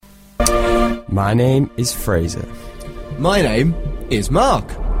My name is Fraser. My name is Mark.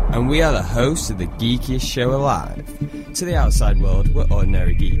 And we are the hosts of the geekiest show alive. To the outside world, we're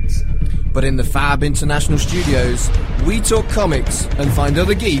ordinary geeks. But in the Fab International Studios, we talk comics and find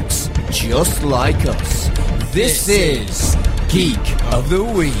other geeks just like us. This is Geek of the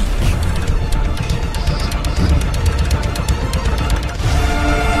Week.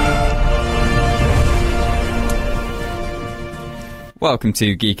 Welcome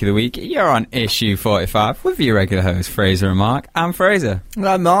to Geek of the Week. You're on issue 45 with your regular host, Fraser and Mark. I'm Fraser.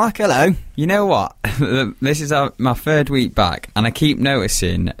 Hello, Mark. Hello. You know what? This is my third week back, and I keep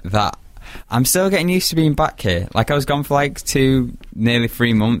noticing that I'm still getting used to being back here. Like, I was gone for like nearly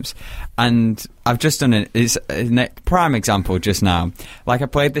 3 months, and I've just done it. It's a prime example just now. Like, I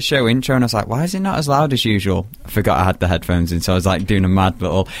played the show intro, and I was like, why is it not as loud as usual? I forgot I had the headphones in, so I was like doing a mad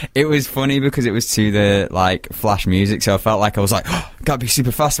little... It was funny because it was to the like flash music, so I felt like I was like, oh, gotta be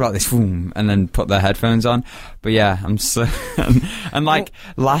super fast about this, boom, and then put the headphones on. But yeah, I'm so... and like,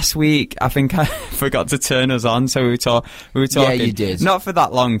 last week, I think I forgot to turn us on, so we were talking... Yeah, you did. Not for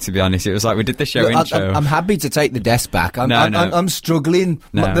that long, to be honest. It was like we did the show intro. I'm happy to take the desk back. I'm struggling.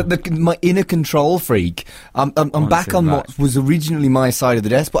 No. My inner control freak. I'm back on what was originally my side of the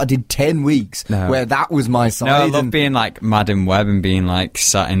desk, but I did 10 weeks where that was my side. No, I love being like Madam Web and being like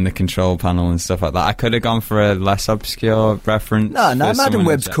sat in the control panel and stuff like that. I could have gone for a less obscure reference. No, Madam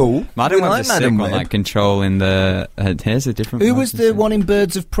Web's cool. Madam Web's a sick one, like controlling the... here's a different... Who was the one in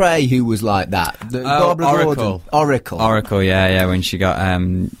Birds of Prey who was like that? Barbara Oracle. Gordon. Oracle, yeah, when she got...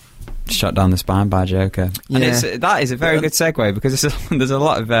 shot down the spine by Joker. Yeah. And that is a very good segue because there's a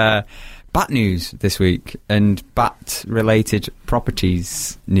lot of bat news this week and bat-related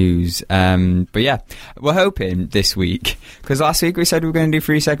properties news. But yeah, we're hoping this week, because last week we said we were going to do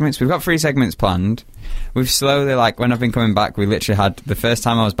 3 segments. We've got 3 segments planned. We've slowly, like, when I've been coming back, we literally had, the first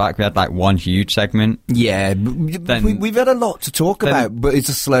time I was back, we had like one huge segment. Yeah, we've had a lot to talk about, but it's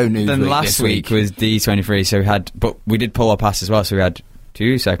a slow news week. Then last this week was D23, so but we did pull our pass as well, so we had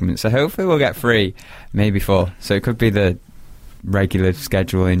 2 segments, so hopefully we'll get 3, maybe 4. So it could be the regular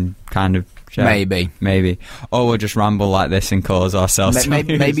scheduling kind of show. Maybe. Or we'll just ramble like this and cause ourselves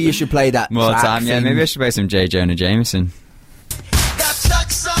maybe you should play that more time. Yeah, maybe I should play some J. Jonah Jameson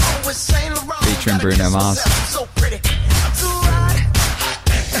featuring Bruno Mars.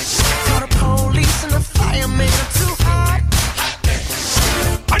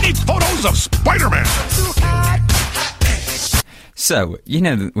 I need photos of Spider-Man. So, you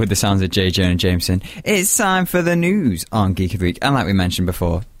know, with the sounds of J. Jonah Jameson, it's time for the news on Geek of the Week. And like we mentioned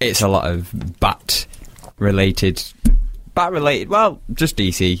before, it's a lot of bat-related, well, just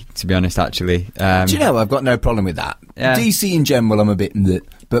DC, to be honest, actually. Do you know, I've got no problem with that. Yeah. DC in general, I'm a bit...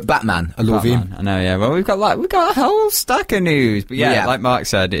 But Batman, I love him. I know, yeah. Well, we've got a whole stack of news. But yeah, like Mark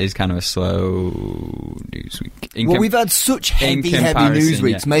said, it is kind of a slow news week. We've had such heavy news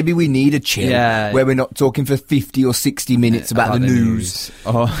weeks. Yeah. Maybe we need a chill where we're not talking for 50 or 60 minutes about the news.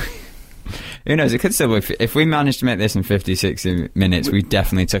 Oh, who knows? It could still be. If we managed to make this in 50, 60 minutes, we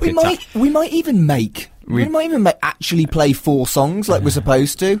definitely took it. We might even actually play 4 songs like we're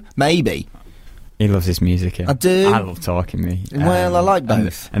supposed to. Maybe. He loves his music. I do. I love talking me. Well, I like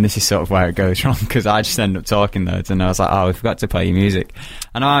both. And this is sort of where it goes wrong, because I just end up talking loads, and I was like, oh, we forgot to play your music.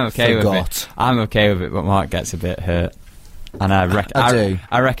 And I'm okay with it. I'm okay with it, but Mark gets a bit hurt. And I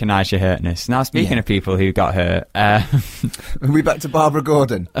recognise your hurtness. Now, speaking of people who got hurt... Are we back to Barbara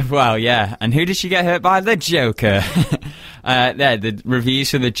Gordon? Well, yeah. And who did she get hurt by? The Joker. The reviews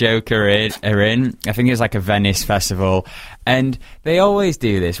for The Joker are in. I think it was like a Venice festival. And they always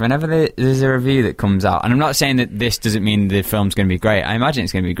do this. Whenever there's a review that comes out, and I'm not saying that this doesn't mean the film's going to be great. I imagine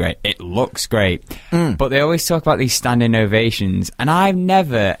it's going to be great. It looks great. But they always talk about these standing ovations. And I've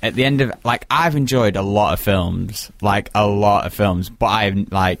never, at the end of... Like, I've enjoyed a lot of films. Like, a lot of films. But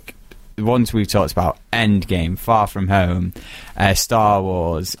I've, like... The ones we've talked about, Endgame, Far From Home, Star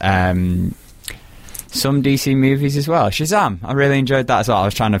Wars... some DC movies as well. Shazam, I really enjoyed that as well. I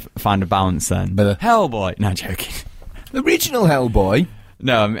was trying to find a balance then. But Hellboy, no, joking. The original Hellboy?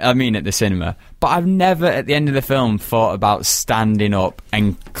 No, I mean at the cinema. But I've never, at the end of the film, thought about standing up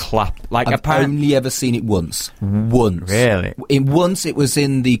and clap. Like, I've only ever seen it once. Once. Really? Once it was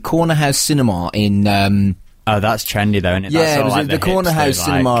in the Corner House Cinema in... Oh, that's trendy though, isn't it? Yeah, it was the Corner House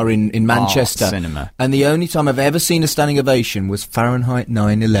Cinema in Manchester. Cinema. And the only time I've ever seen a standing ovation was Fahrenheit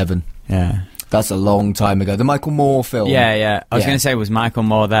 9/11. Yeah. That's a long time ago. The Michael Moore film. Yeah. I was going to say, was Michael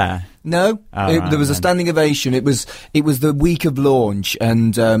Moore there? No. There was a standing ovation. It was the week of launch,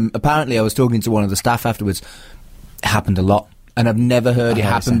 and apparently I was talking to one of the staff afterwards. It happened a lot. and I've never heard it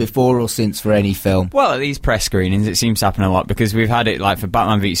happen before or since for any film. Well, at these press screenings, it seems to happen a lot because we've had it like for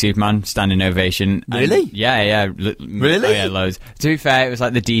Batman v Superman, standing ovation. Really? Yeah. Really? Oh, yeah, loads. To be fair, it was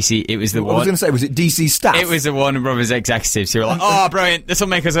like the DC. It was the I was going to say, was it DC staff? It was the Warner Brothers executives who were like, "Oh, brilliant! This will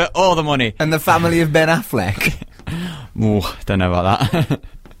make us all the money." And the family of Ben Affleck. Ooh, don't know about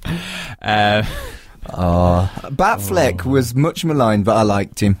that. Batfleck was much maligned, but I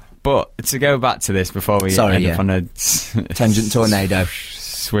liked him. But to go back to this before we end up on a tangent tornado,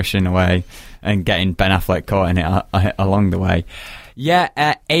 swishing away and getting Ben Affleck caught in it along the way. Yeah,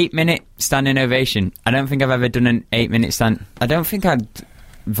 8-minute standing ovation. I don't think I've ever done an 8-minute stand. I don't think I'd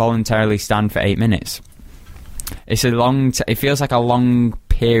voluntarily stand for 8 minutes. It's a long. It feels like a long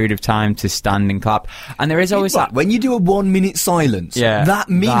period of time to stand and clap, and there is always that when you do a 1 minute silence. Yeah, that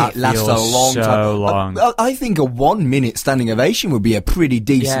minute lasts a long time. Long. I think a 1 minute standing ovation would be a pretty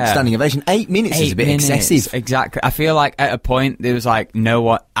decent standing ovation. 8 minutes is a bit excessive. Exactly. I feel like at a point there was like no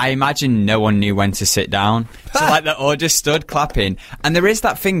one. I imagine no one knew when to sit down, so like they all just stood clapping. And there is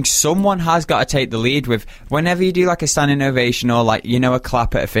that thing. Someone has got to take the lead with whenever you do like a standing ovation or like a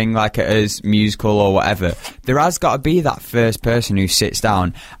clap at a thing like at a musical or whatever. There has got to be that first person who sits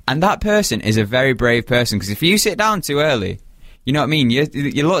down. And that person is a very brave person because if you sit down too early, you know what I mean?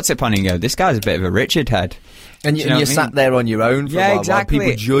 You looked upon and go, this guy's a bit of a Richard head. And you sat there on your own for a while exactly. while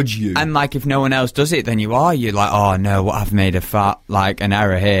people judge you. And like if no one else does it, then you're like, oh no, what I've made an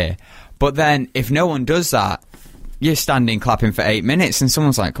error here. But then if no one does that, you're standing clapping for 8 minutes and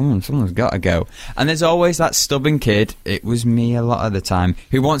someone's like, come on, someone's got to go. And there's always that stubborn kid, it was me a lot of the time,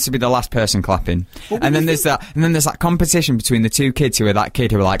 who wants to be the last person clapping. And then there's that competition between the two kids who are that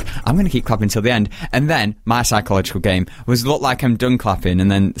kid who are like, I'm going to keep clapping till the end. And then my psychological game was look like I'm done clapping and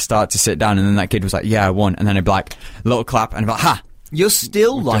then start to sit down and then that kid was like, yeah, I won. And then I'd be like, little clap and I'd be like, ha! You're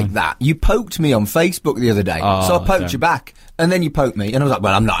still like that. You poked me on Facebook the other day, so I poked you back, and then you poked me, and I was like,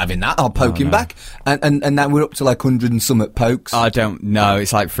 well, I'm not having that, I'll poke him back. And now we're up to like 100 and some pokes. I don't know,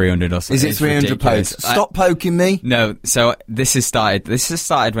 it's like 300 or something. Is it 300 pokes? Stop poking me. No, so this has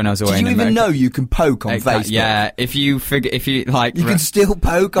started when I was away in America. Did you even know you can poke on Facebook? Yeah, if you like... You can still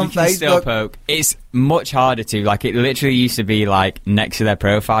poke on Facebook? You can still poke. It's much harder to, like, it literally used to be like next to their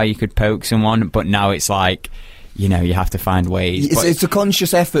profile you could poke someone, but now it's like... You have to find ways. It's a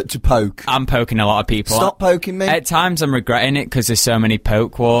conscious effort to poke. I'm poking a lot of people. Stop poking me. At times I'm regretting it because there's so many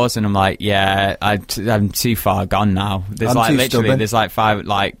poke wars and I'm like, yeah, I'm too far gone now. There's there's like 5,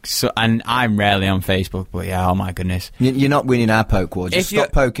 and I'm rarely on Facebook, but yeah, oh my goodness. You're not winning our poke war. Just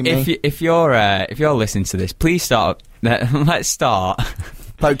stop poking me. If you're listening to this, please start. Let's start.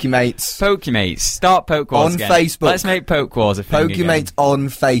 Pokemates. Start poke wars on again. Facebook. Let's make poke wars a thing Pokemates on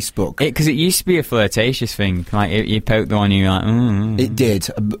Facebook. Because it used to be a flirtatious thing. Like you poke the one you're like, It did.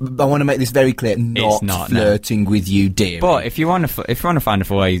 I want to make this very clear. Not flirting with you, dear. But if you want to find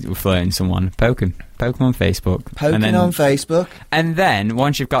a way of flirting someone, poke them on Facebook. On Facebook. And then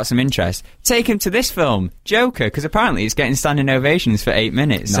once you've got some interest, take him to this film, Joker, because apparently it's getting standing ovations for 8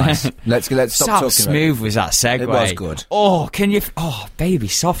 minutes. Nice. Let's stop talking about it. Smooth was that segue. It was good. Oh, baby,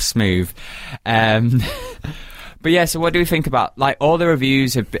 soft smooth. But yeah, so what do we think about, like, all the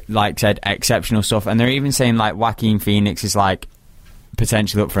reviews have said exceptional stuff, and they're even saying like Joaquin Phoenix is like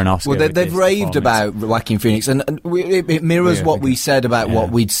potentially up for an Oscar. Well, they've raved about Joaquin Phoenix, and it mirrors what we said about what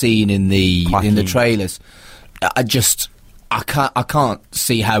we'd seen in the trailers. I can't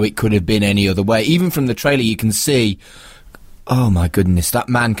see how it could have been any other way. Even from the trailer, you can see. Oh my goodness, that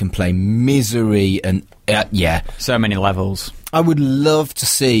man can play misery, and so many levels. I would love to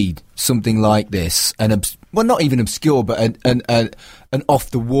see something like this, not even obscure, but an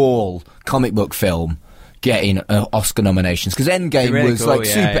off the wall comic book film getting Oscar nominations, because Endgame really was cool,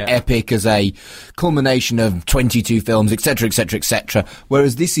 super epic as a culmination of 22 films, etc., etc., etc.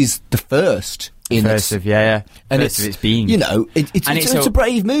 Whereas this is the first. And first of its being. It's a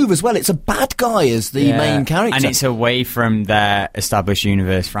brave move as well. It's a bad guy as the main character. And it's away from their established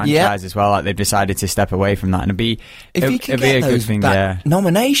universe franchise as well. Like, they've decided to step away from that. And if you can get that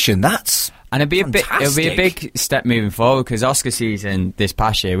nomination, that's and it'll be a big step moving forward, because Oscar season this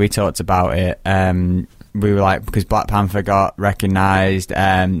past year, we talked about it. We were like, because Black Panther got recognised,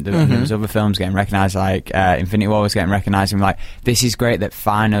 there was other films getting recognised, like Infinity War was getting recognised, and we're like, this is great that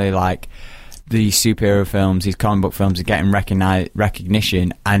finally, like, these superhero films, these comic book films are getting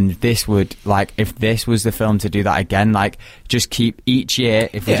recognition, and this would, like, if this was the film to do that again, like, just keep each year,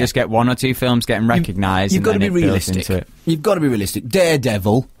 if we just get 1 or 2 films getting recognised, you've got to be realistic. You've got to be realistic.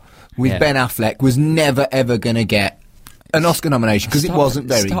 Daredevil with Ben Affleck was never ever going to get an Oscar nomination because it wasn't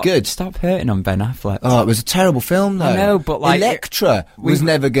very good. Stop hurting on Ben Affleck. Oh, it was a terrible film, though. I know, but like Elektra was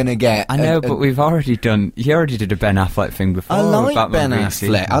never going to get. I know, but we've already done. You already did a Ben Affleck thing before. I like Ben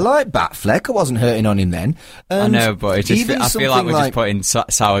Affleck. I like Batfleck. I wasn't hurting on him then. I know, but I feel like we're just putting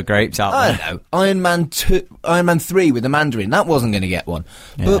sour grapes out there. I don't know. Iron Man 3 with the Mandarin. That wasn't going to get one.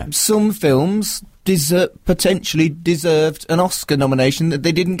 Yeah. But some films potentially deserved an Oscar nomination that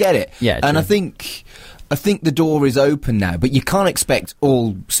they didn't get it. Yeah, and I think the door is open now, but you can't expect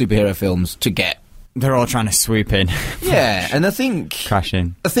all superhero films to get. They're all trying to swoop in. Yeah, and I think crash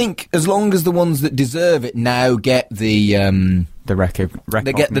in. I think as long as the ones that deserve it now get the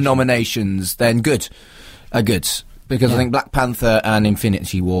they get the nominations, then good. Because I think Black Panther and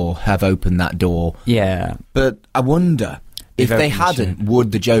Infinity War have opened that door. Yeah, but I wonder if they hadn't,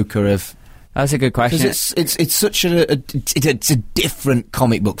 would the Joker have? That's a good question. Because it's such it's a different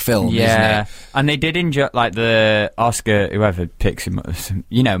comic book film, isn't it? And they did enjoy, like, the Oscar, whoever picks him,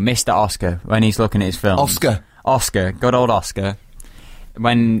 Mr. Oscar, when he's looking at his films. Oscar, good old Oscar.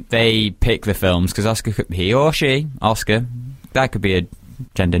 When they pick the films, because Oscar could, he or she, Oscar, that could be a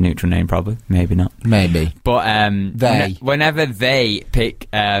gender neutral name, probably, maybe not, but whenever they pick,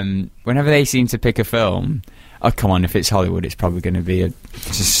 whenever they seem to pick a film. Oh, come on, if it's Hollywood, it's probably going to be a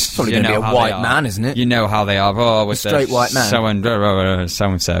white man, isn't it? You know how they are. Oh, with a straight white man.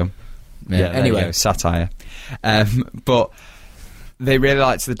 So-and-so. Yeah, anyway. Satire. But they really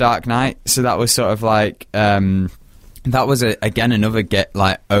liked The Dark Knight, so that was sort of like... that was, again, another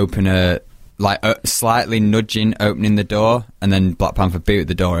opener... slightly nudging, opening the door, and then Black Panther booted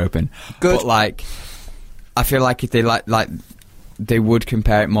the door open. Good. But, I feel like if they, they would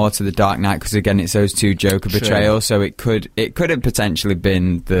compare it more to The Dark Knight because, again, it's those two Joker betrayals, so it could have potentially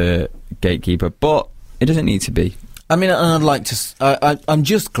been the gatekeeper, but it doesn't need to be. I mean, I'd like to... I'm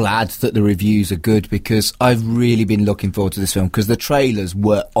just glad that the reviews are good because I've really been looking forward to this film because the trailers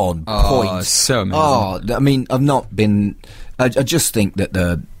were on point. So amazing. I mean, I've not been... I just think that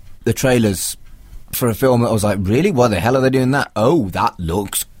the trailers for a film that I was like, really? Why the hell are they doing that? Oh, that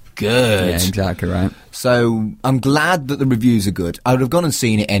looks good. Yeah, exactly right. So I'm glad that the reviews are good. I would have gone and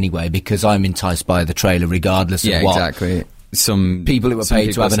seen it anyway because I'm enticed by the trailer regardless of what. Yeah, exactly. Some people who are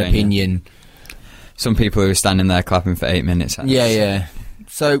paid to have an opinion. Some people who are standing there clapping for 8 minutes. Yeah.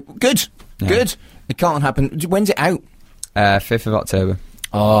 So, good. It can't happen. When's it out? 5th of October.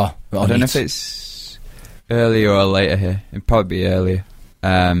 Oh, I don't know if it's earlier or later here. It'd probably be earlier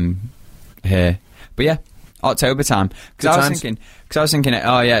here. But yeah, October time. Because I was thinking,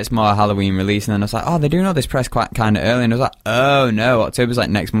 oh yeah, it's more a Halloween release, and then I was like, oh, they're doing all this press quite kind of early, and I was like, oh no, October's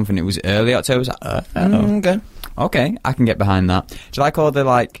next month, and it was early October. I was like, okay, I can get behind that. Do you like all the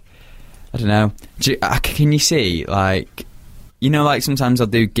I don't know, can you see sometimes I'll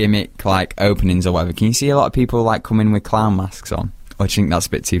do gimmick openings or whatever. Can you see a lot of people coming with clown masks on, or do you think that's a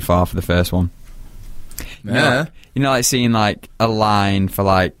bit too far for the first one? Yeah, seeing a line for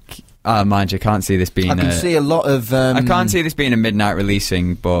mind you, I can't see this being. I can see a lot of. I can't see this being a midnight release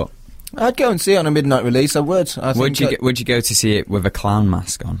thing, but I'd go and see it on a midnight release. I would. Would you go to see it with a clown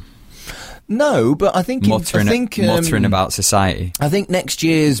mask on? No, but I think muttering about society. I think next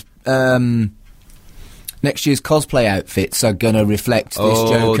year's cosplay outfits are going to reflect this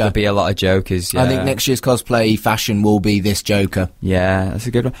Joker. There'll be a lot of Jokers. Yeah. I think next year's cosplay fashion will be this Joker. Yeah, that's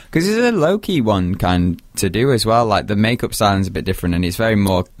a good one because it's a low-key one kind to do as well. The makeup styling's a bit different, and it's very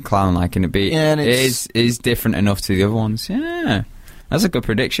more clown-like, and it is different enough to the other ones. Yeah, that's a good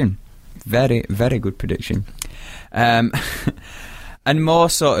prediction. Very, very good prediction. And more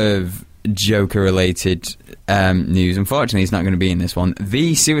sort of Joker-related news. Unfortunately, he's not going to be in this one.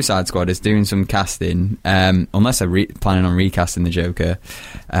 The Suicide Squad is doing some casting, unless they're planning on recasting the Joker.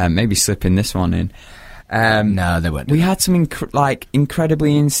 Maybe slipping this one in. No, they won't. We had some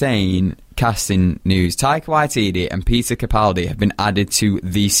incredibly insane casting news. Taika Waititi and Peter Capaldi have been added to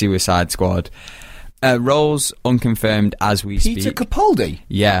the Suicide Squad. Roles unconfirmed as we speak. Peter Capaldi?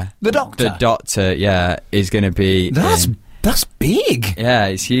 Yeah. The Doctor? The Doctor, yeah, is going to be... That's big. Yeah,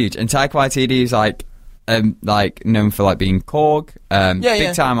 it's huge. And Taika Waititi is known for being Korg,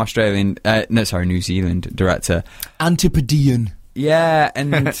 big time Australian, New Zealand director. Antipodean. Yeah,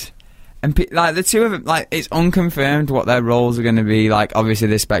 and the two of them, it's unconfirmed what their roles are going to be. Obviously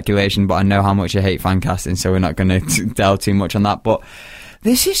there's speculation, but I know how much you hate fan casting, so we're not going to delve too much on that. But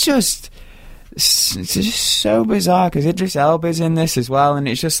this is just... It's just so bizarre because Idris Elba's in this as well, and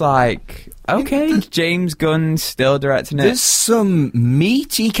it's just okay, James Gunn's still directing it. There's some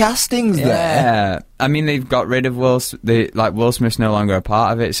meaty castings there. Yeah, I mean they've got rid of Will Smith's no longer a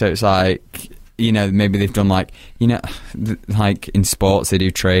part of it, so it's maybe they've done in sports they do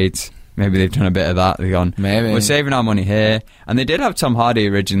trades. Maybe they've done a bit of that. They've gone, maybe we're saving our money here. And they did have Tom Hardy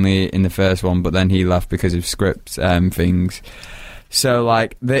originally in the first one, but then he left because of script things. So,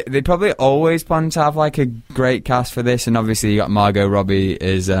 like, they probably always plan to have, like, a great cast for this. And obviously you got Margot Robbie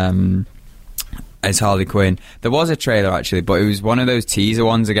as Harley Quinn. There was a trailer, actually, but it was one of those teaser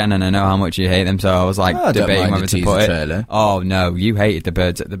ones again, and I know how much you hate them, so I was, like, debating whether to put trailer. it. Oh, no, you hated the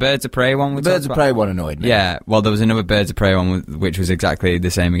Birds of Prey one. The Birds of Prey one annoyed me. Yeah, well, there was another Birds of Prey one which was exactly the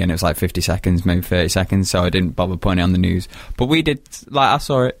same again. It was, like, 50 seconds, maybe 30 seconds, so I didn't bother putting it on the news. But we did, like, I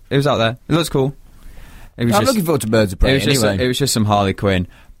saw it. It was out there. It looks cool. I'm looking forward to Birds of Prey anyway. It was just some Harley Quinn.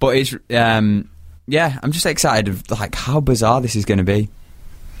 But it's, yeah, I'm just excited of, like, how bizarre this is going to be.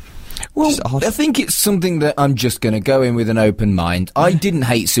 Well, I think it's something that I'm just going to go in with an open mind. I didn't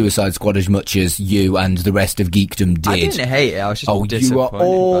hate Suicide Squad as much as you and the rest of geekdom did. I didn't hate it, I was just disappointed. You are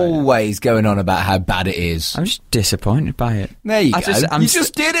always going on about how bad it is. I'm just disappointed by it. There you go. You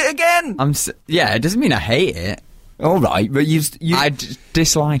just did it again. Yeah, it doesn't mean I hate it. All right, but I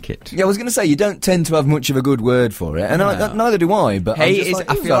dislike it. Yeah, I was going to say you don't tend to have much of a good word for it, and no. Neither do I. But hate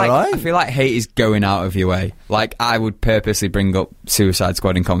I feel like hate is going out of your way. Like, I would purposely bring up Suicide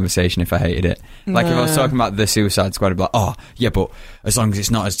Squad in conversation if I hated it. Like, if I was talking about the Suicide Squad, I'd be like, oh yeah, but as long as it's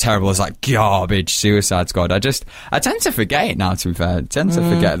not as terrible as, like, garbage Suicide Squad. I tend to forget it now. To be fair, I tend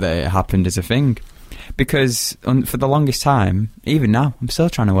to forget that it happened as a thing. Because for the longest time, even now, I'm still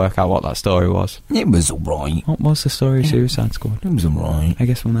trying to work out what that story was. It was alright. What was the story of Suicide Squad? It was alright. I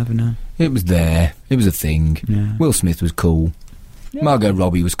guess we'll never know. It was there. It was a thing. Yeah. Will Smith was cool. Yeah. Margot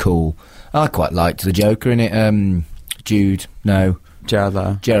Robbie was cool. I quite liked the Joker in it. Jared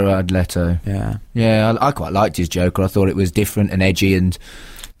Leto. Yeah. Yeah, I quite liked his Joker. I thought it was different and edgy and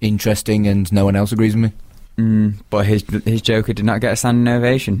interesting, and no one else agrees with me. But his Joker did not get a standing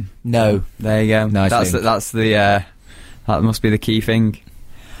ovation. No. There you go. Nice. That must be the key thing.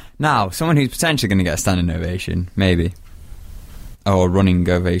 Now, someone who's potentially going to get a standing ovation, maybe, or a running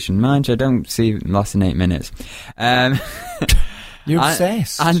ovation. Mind you, I don't see it lasting 8 minutes. You're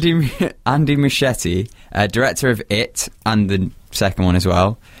obsessed. Andy Muschietti, director of It and the second one as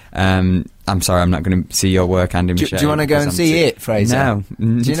well. I'm sorry, I'm not going to see your work, Andy Muschietti. Do you want to go and see It, Fraser? No.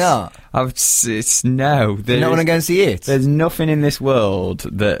 Do you not? No. Do you not want to go and see It? There's nothing in this world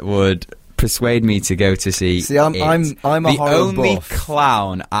that would persuade me to go to see See, I'm a the horror only buff.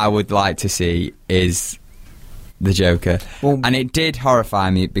 clown I would like to see is the Joker. Well, and it did horrify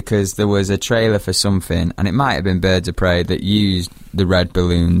me because there was a trailer for something, and it might have been Birds of Prey, that used the red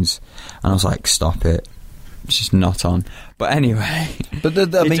balloons, and I was like, stop it. It's just not on. But anyway, but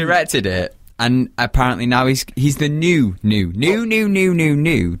he directed it, and apparently now he's the new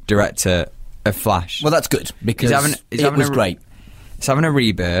director of Flash. Well, that's good, because it was great. It's having a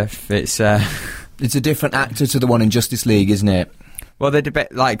rebirth. It's a different actor to the one in Justice League, isn't it? Well, the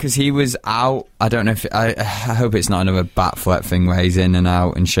debate, like, because he was out. I don't know if I hope it's not another Batfleck thing where he's in and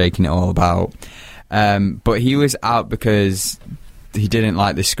out and shaking it all about. But he was out because he didn't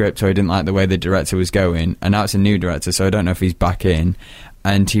like the script, or he didn't like the way the director was going, and now it's a new director, so I don't know if he's back in.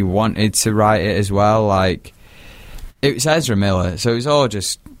 And he wanted to write it as well. Like, it's Ezra Miller, so it's all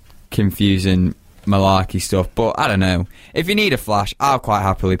just confusing malarkey stuff. But I don't know. If you need a Flash, I'll quite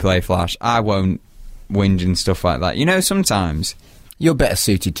happily play Flash. I won't whinge and stuff like that. You know, sometimes you're better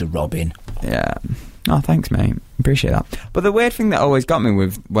suited to Robin. Yeah. Oh, thanks, mate. Appreciate that. But the weird thing that always got me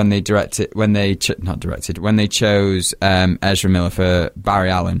with when they chose Ezra Miller for Barry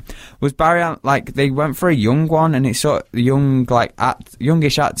Allen was Barry Allen, like, they went for a young one, and it's sort of young, like,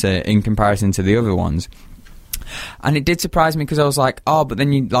 youngish actor in comparison to the other ones. And it did surprise me because I was like, oh, but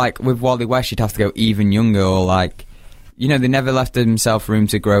then you, like, with Wally West, you'd have to go even younger, or, like, you know, they never left themselves room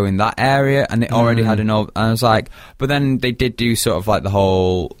to grow in that area, and they already had an old. And I was like, but then they did do sort of like the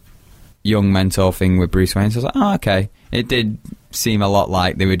whole young mentor thing with Bruce Wayne. So I was like, oh, okay. It did seem a lot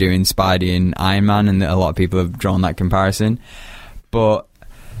like they were doing Spidey and Iron Man, and a lot of people have drawn that comparison. But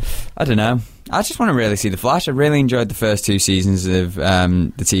I don't know. I just want to really see the Flash. I really enjoyed the first 2 seasons of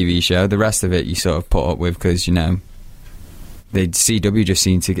the TV show. The rest of it you sort of put up with because, you know, the CW just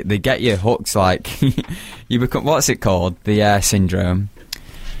seem to they get you hooked. Like, you become, what's it called? The syndrome.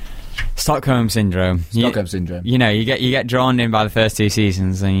 Stockholm syndrome. Syndrome. You know, you get drawn in by the first 2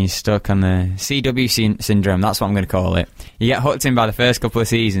 seasons, and you're stuck on the CW syndrome. That's what I'm going to call it. You get hooked in by the first couple of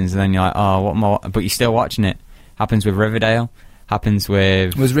seasons, and then you're like, oh, what more? But you're still watching it. Happens with Riverdale. Happens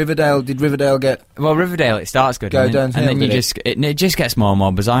with... Did Riverdale get... Well, Riverdale, it starts good. Go downhill, and then it just gets more and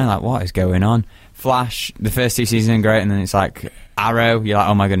more bizarre. You're like, what is going on? Flash, the first 2 seasons are great, and then it's like Arrow. You're like,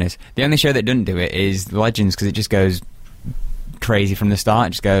 oh my goodness. The only show that doesn't do it is Legends, because it just goes crazy from the start. It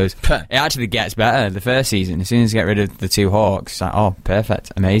just goes. It actually gets better the first season. As soon as you get rid of the two Hawks, it's like, oh,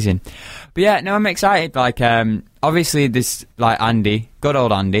 perfect, amazing. But yeah, no, I'm excited. Like, obviously, this like Andy, good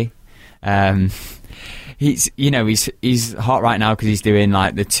old Andy. He's hot right now because he's doing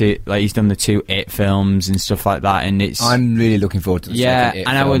like he's done the 2 It films and stuff like that, and I'm really looking forward to the second It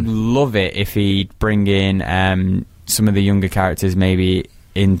film. I would love it if he'd bring in some of the younger characters maybe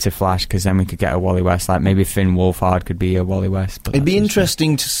into Flash, because then we could get a Wally West, like maybe Finn Wolfhard could be a Wally West. But it'd be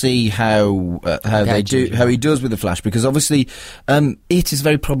interesting to see how he does with the Flash, because obviously it is a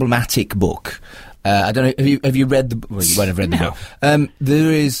very problematic book. I don't know. Have you read the? Well, you won't have read the book.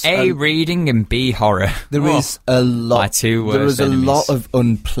 There is reading and B horror. There is a lot. My two worst there is enemies. A lot of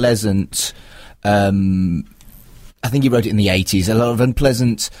unpleasant. I think he wrote it in the 80s. A lot of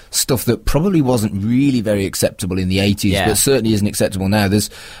unpleasant stuff that probably wasn't really very acceptable in the 80s, but certainly isn't acceptable now.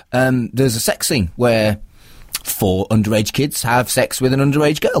 There's a sex scene where 4 underage kids have sex with an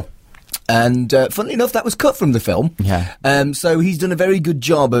underage girl. And funnily enough, that was cut from the film. Yeah. So he's done a very good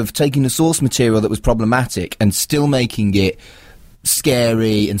job of taking the source material that was problematic and still making it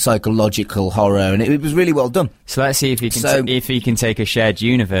scary and psychological horror, and it was really well done. So let's see if he can take a shared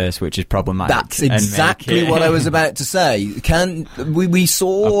universe, which is problematic. That's exactly what I was about to say. We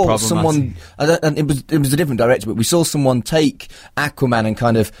saw someone, and it was a different director, but we saw someone take Aquaman and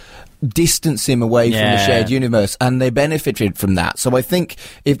kind of distance him away from the shared universe, and they benefited from that. So I think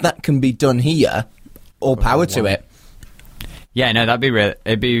if that can be done here, all power to it. Yeah, no, that'd be real.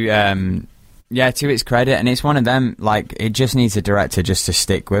 It'd be to its credit, and it's one of them. Like, it just needs a director just to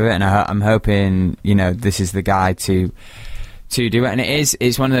stick with it, and I'm hoping this is the guy to do it. And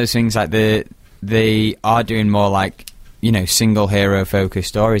it's one of those things like they are doing more like single hero focused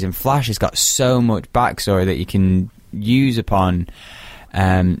stories, and Flash has got so much backstory that you can use upon.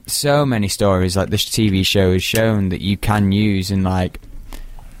 So many stories, like this TV show has shown that you can use, and like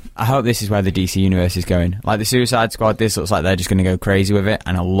I hope this is where the DC universe is going. Like the Suicide Squad, this looks like they're just going to go crazy with it,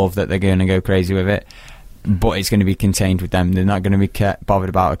 and I love that they're going to go crazy with it, but it's going to be contained with them. They're not going to be bothered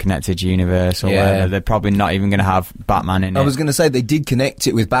about a connected universe or whatever. They're probably not even going to have Batman in it. I was going to say they did connect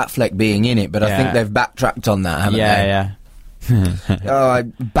it with Batfleck being in it, but I think they've backtracked on that, haven't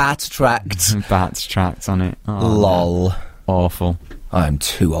they? Backtracked on it. Oh, lol. Man. Awful. I'm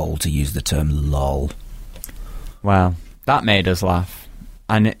too old to use the term lol. Well, that made us laugh.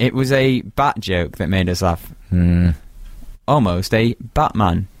 And it was a bat joke that made us laugh. Almost a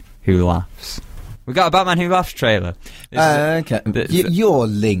Batman who laughs. We got a Batman Who Laughs trailer. Okay. Your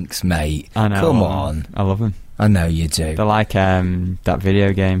links, mate. I know. Come on. I love them. I know you do. They're like that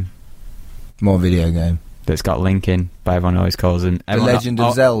video game. More video game. That's got Link in, but everyone always calls him... The Legend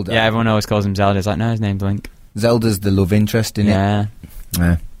of Zelda. Yeah, everyone always calls him Zelda. It's like, no, his name's Link. Zelda's the love interest in it.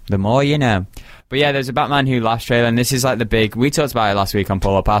 Yeah. The more you know. But yeah, there's a Batman Who Laughs trailer, and this is like the big... We talked about it last week on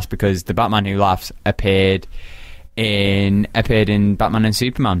Polar Pass, because the Batman Who Laughs appeared in Batman and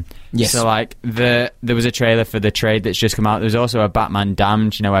Superman. Yes. So like there was a trailer for the trade that's just come out. There's also a Batman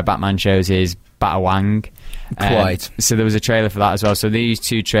Damned, where Batman shows his Batawang. Quite. So there was a trailer for that as well. So these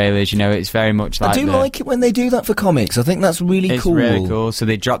two trailers, it's very much like... I do like it when they do that for comics. I think that's really cool. It's really cool. So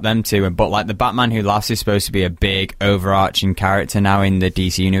they dropped them too. But like the Batman Who Laughs is supposed to be a big overarching character now in the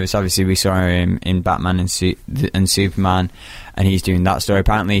DC universe. Obviously we saw him in Batman and Superman, and he's doing that story.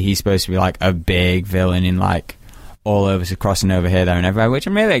 Apparently he's supposed to be like a big villain in like all over, so crossing over here, there and everywhere, which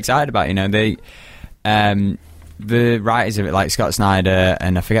I'm really excited about. The writers of it, like Scott Snyder,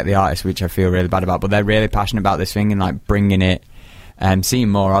 and I forget the artist, which I feel really bad about, but they're really passionate about this thing, and like bringing it, seeing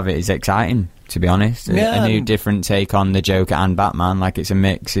more of it is exciting, to be honest. A new different take on the Joker and Batman. Like, it's a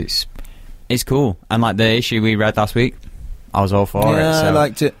mix. It's cool. And like the issue we read last week, I was all for it. So. I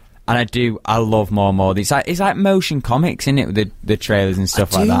liked it. And I love more and more. It's like motion comics, isn't it? With the trailers and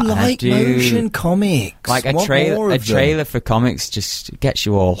stuff like that. I do like motion comics. Like a trailer for comics just gets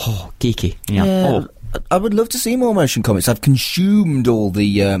you all geeky. I would love to see more motion comics. I've consumed all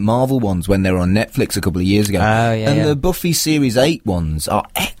the Marvel ones when they were on Netflix a couple of years ago. The Buffy Series 8 ones are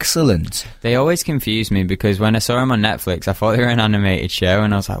excellent. They always confuse me, because when I saw them on Netflix, I thought they were an animated show,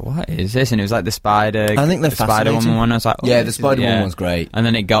 and I was like, what is this? And it was like the Spider... I think they're Spider-Woman one. I was like, the Spider-Woman one's great. And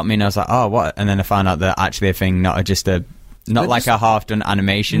then it got me, and I was like, oh, what? And then I found out they're actually a thing, not just a... Not like a half-done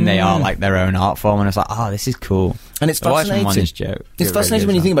animation. They are like their own art form, and I was like, oh, this is cool. And it's fascinating. It's fascinating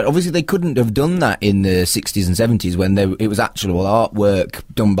when you think about it. Obviously, they couldn't have done that in the 60s and 70s when it was actual artwork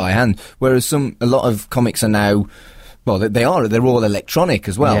done by hand. Whereas a lot of comics are now, well, they're all electronic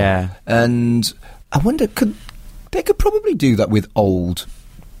as well. Yeah. And I wonder, they could probably do that with old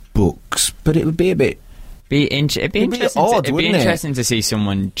books, but it would be a bit... It'd be interesting to see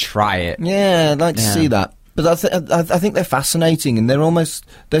someone try it. Yeah, I'd like to see that. But I think they're fascinating, and there was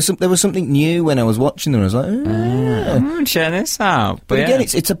something new when I was watching them. I was like, check this out. But again,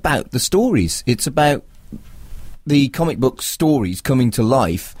 it's about the stories. It's about the comic book stories coming to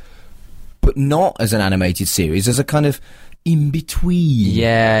life, but not as an animated series, as a kind of in between.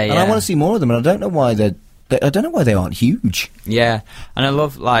 Yeah. And I want to see more of them, and I don't know why they aren't huge. Yeah, and I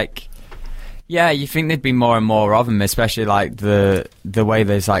love you think there'd be more and more of them, especially like the way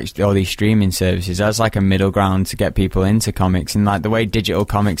there's like all these streaming services as like a middle ground to get people into comics, and like the way digital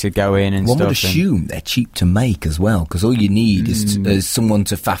comics are going and One stuff. would assume they're cheap to make as well, because all you need is someone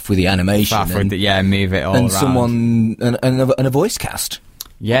to faff with the animation, move it all and around. someone and a voice cast.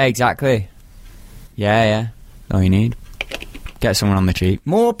 Yeah, exactly. Yeah. All you need. Get someone on the cheap.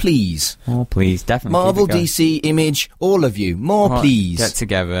 More, please. Definitely. Marvel, DC, Image, all of you. More, please. Get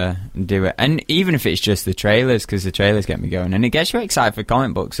together and do it. And even if it's just the trailers, because the trailers get me going. And it gets you excited for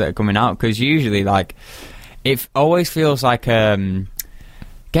comic books that are coming out, because usually, like, it always feels like getting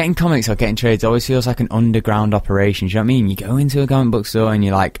comics or getting trades always feels like an underground operation. Do you know what I mean? You go into a comic book store and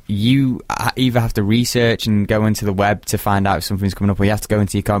you're like, you either have to research and go into the web to find out if something's coming up, or you have to go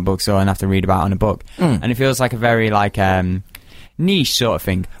into your comic book store and have to read about it on a book. And it feels like a very, like, niche sort of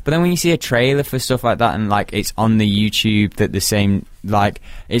thing. But then when you see a trailer for stuff like that, and like it's on the YouTube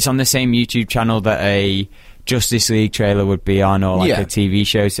it's on the same YouTube channel that a Justice League trailer would be on, or like a TV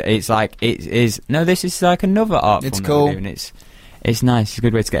show, so it's like this is like another art form. It's cool, and it's nice. It's a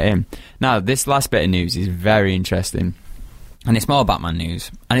good way to get in. Now, this last bit of news is very interesting, and it's more Batman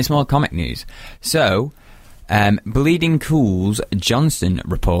news, and it's more comic news. So Bleeding Cool's Johnston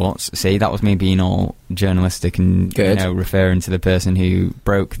reports. See, that was me being all journalistic and referring to the person who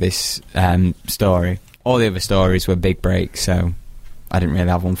broke this story. All the other stories were big breaks, so I didn't really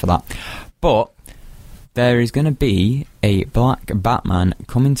have one for that. But there is going to be a black Batman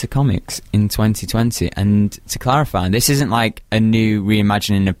coming to comics in 2020. And to clarify, this isn't like a new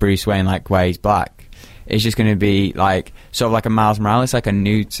reimagining of Bruce Wayne, like where he's black. It's just going to be like sort of like a Miles Morales, like a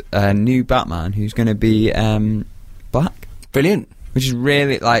new Batman who's going to be black. Brilliant. Which is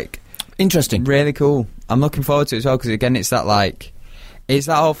really interesting, really cool. I'm looking forward to it as well, because again, it's that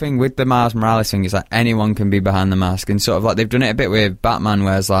whole thing with the Miles Morales thing. It's like anyone can be behind the mask, and sort of like they've done it a bit with Batman,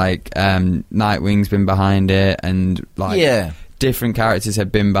 whereas like Nightwing's been behind it, and like different characters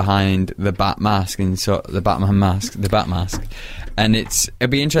have been behind the Bat mask and sort of the Batman mask, the Bat mask. And it'll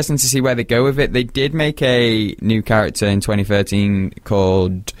be interesting to see where they go with it. They did make a new character in 2013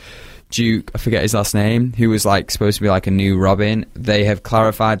 called Duke, I forget his last name, who was like supposed to be like a new Robin. They have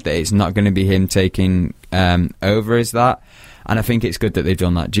clarified that it's not going to be him taking over as that. And I think it's good that they've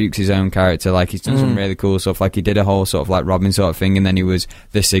done that. Duke's his own character. Like, he's done some really cool stuff. Like, he did a whole sort of like Robin sort of thing, and then he was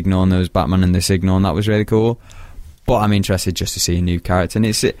the Signal, and there was Batman and the Signal, and that was really cool. But I'm interested just to see a new character, and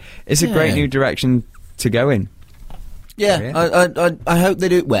it's a great new direction to go in. Yeah, I hope they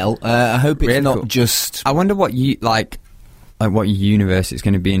do it well. I hope it's really not just. I wonder what what universe it's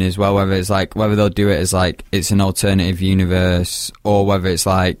going to be in as well. Whether it's like whether they'll do it as like it's an alternative universe, or whether it's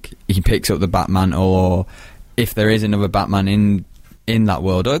like he picks up the Batman, or if there is another Batman in that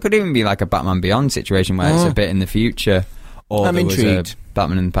world, or it could even be like a Batman Beyond situation where it's a bit in the future, or I'm intrigued. A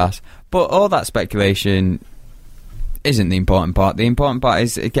Batman in the past. But all that speculation isn't the important part. The important part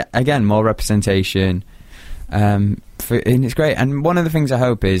is again more representation. And it's great. And one of the things I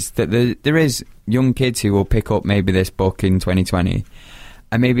hope is that there is young kids who will pick up maybe this book in 2020,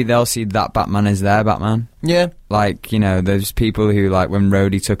 and maybe they'll see that Batman as their Batman. Yeah. Like, there's people who, like, when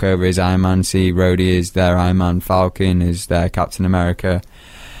Rhodey took over as Iron Man, see Rhodey as their Iron Man, Falcon is their Captain America.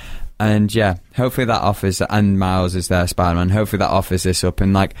 And, yeah, hopefully that offers, and Miles is their Spider-Man, hopefully that offers this up.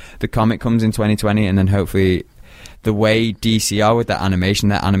 And, like, the comic comes in 2020, and then hopefully the way DC are with their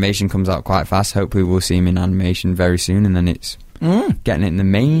animation comes out quite fast. Hopefully we'll see him in animation very soon, and then it's getting it in the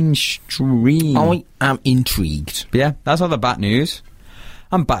mainstream. I am intrigued. But yeah, that's all the Bat news.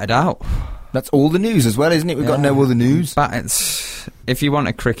 I'm battered out. That's all the news as well, isn't it? We've got no other news. If you want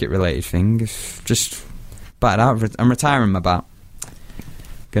a cricket-related thing, just battered out. I'm retiring my bat.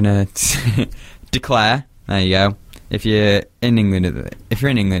 Gonna declare. There you go. If you're in England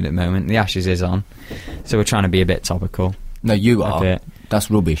at the moment, the Ashes is on, so we're trying to be a bit topical. No, you are.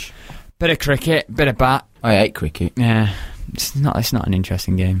 That's rubbish. Bit of cricket, bit of bat. I hate cricket. Yeah, it's not an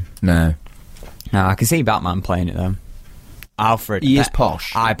interesting game. No, I can see Batman playing it though. Alfred, he is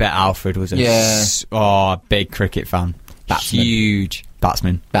posh. I bet Alfred was a big cricket fan. Batsman. Huge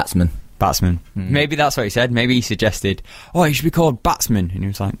batsman. Maybe that's what he said. Maybe he suggested, he should be called Batsman, and he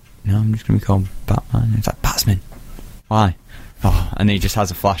was like, no, I'm just going to be called Batman. And it's like, Batsman. Why? And he just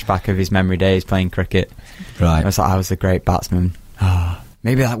has a flashback of his memory days playing cricket. Right. I was like, I was the great batsman.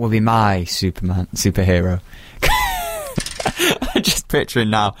 maybe that will be my superhero. I'm just picturing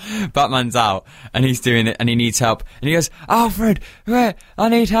now, Batman's out and he's doing it and he needs help and he goes, Alfred, wait, I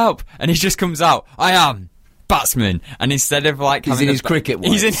need help, and he just comes out, I am Batsman, and instead of like he's in his cricket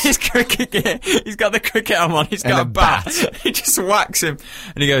he's in his cricket gear, he's got the cricket arm on, he's got a bat. He just whacks him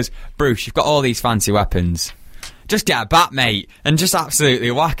and he goes, Bruce, you've got all these fancy weapons, just get a bat, mate, and just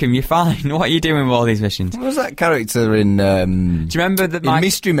absolutely whack him, you're fine. What are you doing with all these missions? What was that character in do you remember in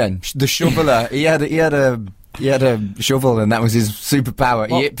Mystery Men, the shoveler? he had a shovel and that was his superpower.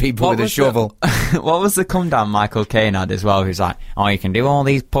 He hit people with a shovel. What was the come down Michael Caine had as well? Who's like, oh, you can do all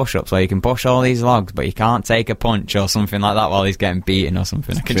these push-ups or you can push all these logs, but you can't take a punch or something like that while he's getting beaten or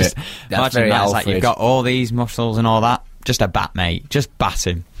something. I can just imagine that. It's like, you've got all these muscles and all that. Just a bat, mate. Just bat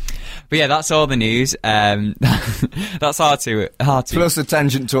him. But yeah, that's all the news. That's R2. Plus a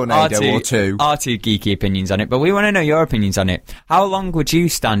tangent tornado or two. R2 geeky opinions on it. But we want to know your opinions on it. How long would you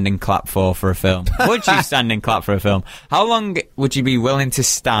stand and clap for a film? Would you stand and clap for a film? How long would you be willing to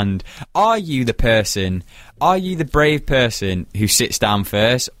stand? Are you the brave person who sits down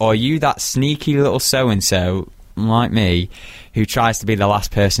first? Or are you that sneaky little so-and-so, like me, who tries to be the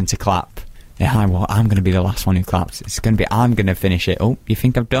last person to clap? Yeah, I'm going to be the last one who claps. I'm going to finish it. Oh, you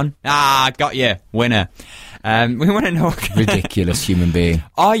think I've done? Got you. Winner. We want to know. Ridiculous human being.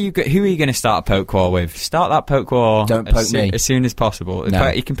 Who are you going to start a poke war with? Start that poke war. Don't poke me. As soon as possible. No.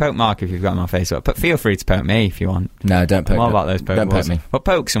 You can poke Mark if you've got him on Facebook, but feel free to poke me if you want. No, don't poke me. More about those poke wars. Poke me. But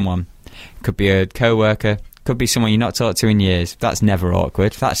poke someone. Could be a co-worker. Could be someone you've not talked to in years. That's never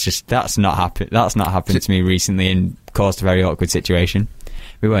awkward. That's not happened to me recently and caused a very awkward situation.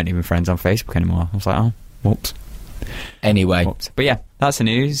 We weren't even friends on Facebook anymore. I was like, oh, whoops. Anyway. Whoops. But yeah, that's the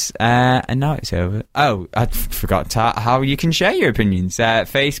news. And now it's over. Oh, I forgot how you can share your opinions.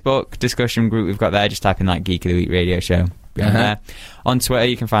 Facebook discussion group we've got there. Just type in like Geek of the Week Radio Show. On Twitter,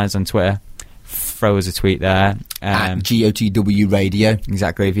 you can find us on Twitter. Throw us a tweet there. At GOTW Radio.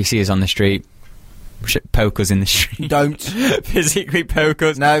 Exactly. If you see us on the street, poke us in the street. Don't. Physically poke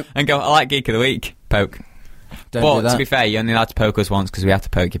us. No. And go, I like Geek of the Week. Poke. But to be fair, you're only allowed to poke us once because we have to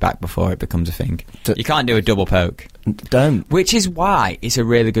poke you back before it becomes a thing. You can't do a double poke. Don't. Which is why it's a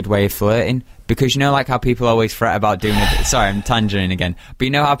really good way of flirting. Because you know, like how people always fret about doing. Sorry, I'm tangenting again. But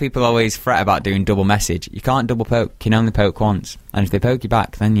you know how people always fret about doing double message. You can't double poke. You can only poke once. And if they poke you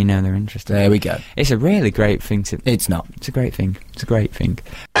back, then you know they're interested. There we go. It's a really great thing to. It's not. It's a great thing. It's a great thing.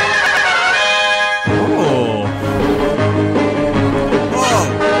 Oh.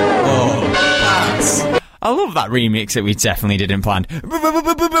 I love that remix that we definitely didn't plan. Pull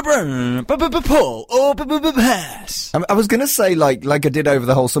or pass. I was going to say like I did over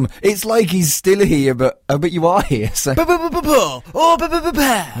the whole summer. It's like he's still here, but you are here. So. Pull or pass. Oh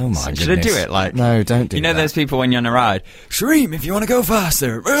my goodness. Should I do it? Like no, don't do. You know, that. Those people when you're on a ride. Scream if you want to go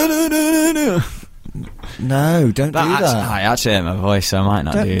faster. No, don't do that. I actually hurt my voice, so I might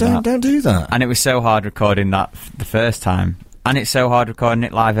not do that. Don't do that. And it was so hard recording that the first time. And it's so hard recording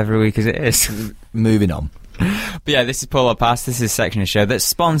it live every week as it is. Moving on. But yeah, this is Pull or Pass. This is a section of the show that's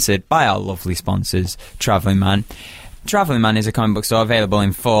sponsored by our lovely sponsors, Travelling Man. Travelling Man is a comic book store available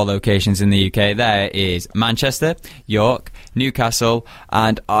in 4 locations in the UK. There is Manchester, York, Newcastle,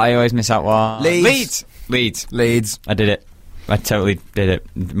 and I always miss out one. Leeds. I did it. I totally did it.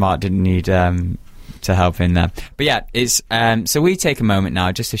 Mark didn't need to help in there. But yeah, it's so we take a moment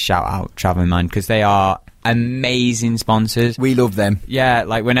now just to shout out Travelling Man because they are amazing sponsors. We love them. Yeah,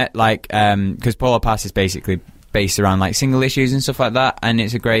 like when it because Pull or Pass is basically based around like single issues and stuff like that, and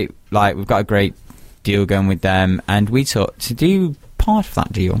it's a great we've got a great deal going with them, and we talk to do part of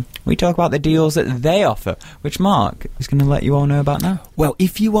that deal. We talk about the deals that they offer, which Mark is going to let you all know about now. Well,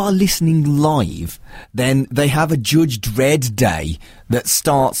 if you are listening live, then they have a Judge Dredd Day that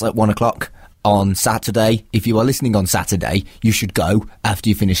starts at 1:00 on Saturday. If you are listening on Saturday, you should go after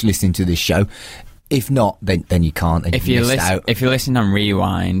you finish listening to this show. If not, then you can't. And if you're listening on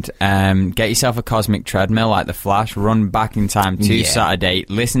Rewind, get yourself a cosmic treadmill like the Flash. Run back in time to Saturday.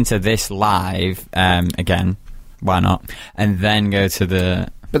 Listen to this live again. Why not? And then go to the.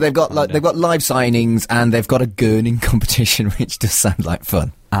 But they've got live signings and they've got a gurning competition, which does sound like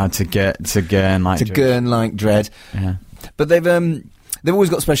fun. How to gurn like Dredd. Yeah. But they've always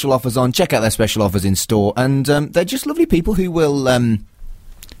got special offers on. Check out their special offers in store, and they're just lovely people who will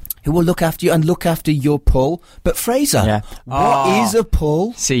look after you and look after your pull. But Fraser, what is a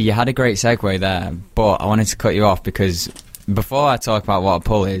pull? See, you had a great segue there, but I wanted to cut you off because before I talk about what a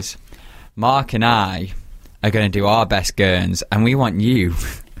pull is, Mark and I are going to do our best gurns, and we want you,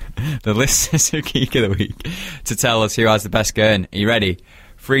 the listeners of Geek of the Week, to tell us who has the best gurn. Are you ready?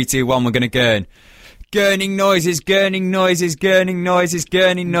 3, 2, 1, we're going to gurn. Gurning noises, gurning noises, gurning noises,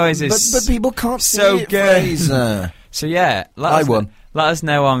 gurning noises. But people can't so see it, Fraser. So yeah, I won. Let us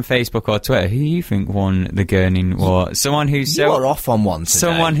know on Facebook or Twitter who you think won the gurning war. Someone who's you are off on one today.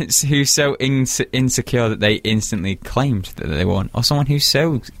 Someone who's so insecure that they instantly claimed that they won, or someone who's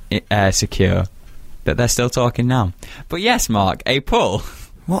so secure that they're still talking now. But yes, Mark, a pull.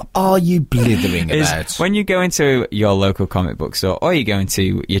 What are you blithering about? When you go into your local comic book store, or you go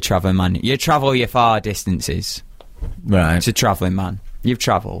into your travelling man, you travel your far distances. Right. It's a travelling man. You've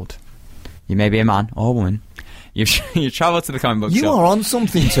travelled. You may be a man or a woman. You travel to the comic book store. You are on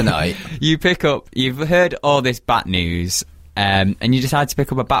something tonight. You've heard all this Bat news, and you decide to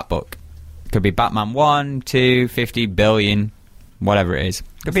pick up a Bat book. It could be Batman 1, 2, 50 billion, whatever it is.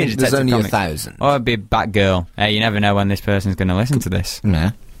 Could be a detective there's only comic. 1,000. Or it'd be Batgirl. Hey, you never know when this person's going to listen to this.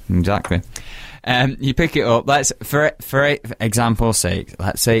 Yeah. Exactly. You pick it up. For example's sake,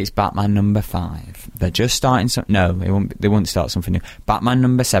 let's say it's Batman number 5. They're just starting they won't start something new. Batman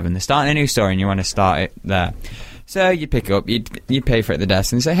number 7. They're starting a new story and you want to start it there. So you pick it up, you pay for it at the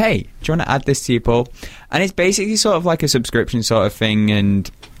desk and say, hey, do you want to add this to your poll? And it's basically sort of like a subscription sort of thing,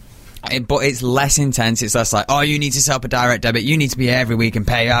 but it's less intense. It's less like, oh, you need to set up a direct debit, you need to be here every week and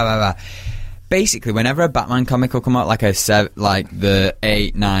pay, blah, blah, blah. Basically, whenever a Batman comic will come out, like the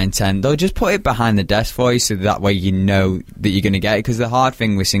 8, 9, 10, they'll just put it behind the desk for you, so that way you know that you're going to get it. Because the hard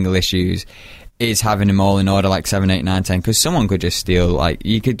thing with single issues is having them all in order, like 7, 8, 9, 10. Because someone could just steal, like,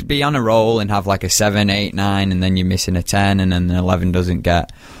 you could be on a roll and have like a 7, 8, 9, and then you're missing a 10, and then an 11 doesn't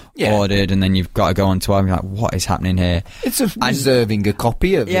get ordered, and then you've got to go on 12 and you're like, what is happening here? It's reserving a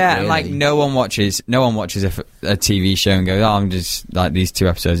copy of it, really. Like no one watches a TV show and goes, oh, I'm just like, these 2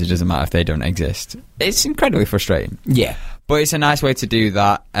 episodes, it doesn't matter if they don't exist. It's incredibly frustrating. Yeah. But it's a nice way to do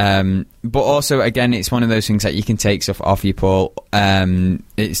that. But also, again, it's one of those things that you can take stuff off you, Paul.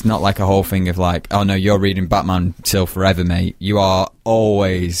 It's not like a whole thing of like, oh no, you're reading Batman till forever, mate. You are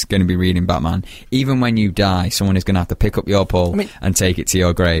always going to be reading Batman. Even when you die, someone is going to have to pick up your pull and take it to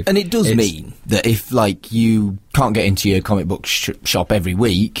your grave. And it does mean that if, like, you can't get into your comic book shop every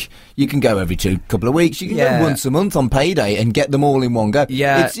week, you can go every couple of weeks. You can go once a month on payday and get them all in one go.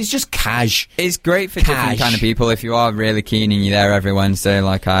 Yeah. It's just cash. It's great for different kind of people. If you are really keen and you're there every Wednesday,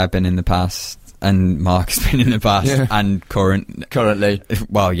 like I've been in the past, and Mark has been in the past, and currently.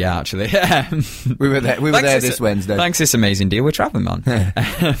 Well, yeah, actually. we were there this Wednesday. Thanks to this amazing deal with Travelling Man.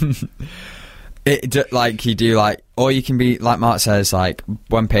 You do, like, or you can be, like Mark says, like,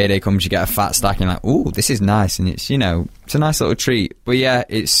 when payday comes, you get a fat stack, and you're like, ooh, this is nice, and it's, it's a nice little treat. But yeah,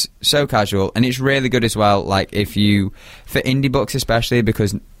 it's so casual, and it's really good as well, like, for indie books especially,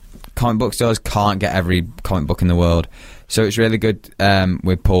 because comic book stores can't get every comic book in the world. So it's really good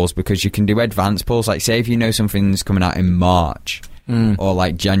with pulls, because you can do advanced pulls. Like, say if you know something's coming out in March or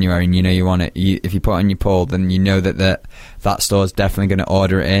like January, and you want it, if you put on your pull, then you know that store's definitely going to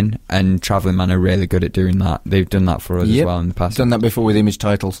order it in. And Travelling Man are really good at doing that. They've done that for us as well in the past. Done that before with Image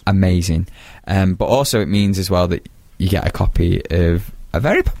titles. Amazing. But also it means as well that you get a copy of a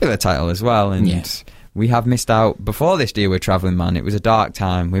very popular title as well. And we have missed out before this deal with Travelling Man. It was a dark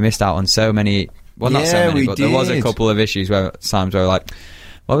time. We missed out on so many. Well, not so many, but there was a couple of issues where times where we're like,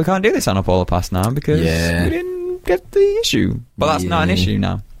 well, we can't do this on a Polar Pass now because we didn't get the issue. But that's not an issue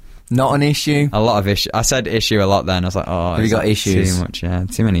now. Not an issue? A lot of issue. I said issue a lot then. I was like, oh, have you got issues? Too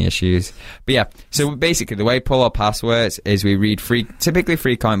much, too many issues. But yeah, so basically the way Polar Pass works is we read typically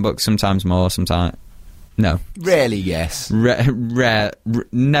free comic books, sometimes more, sometimes... No. Rarely, yes. Rare,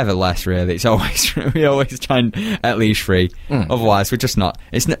 never less, really. It's always we always try and at least free. Otherwise, we're just not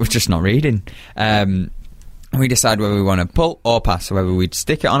reading. We decide whether we want to pull or pass, so whether we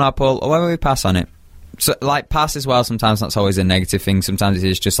stick it on our pull or whether we pass on it. So, like, pass as well, sometimes that's always a negative thing. Sometimes it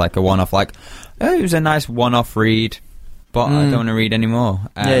is just like a one-off, like, oh, it was a nice one-off read, but I don't want to read anymore.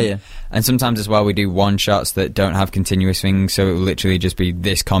 And sometimes as well we do one-shots that don't have continuous things, so it will literally just be,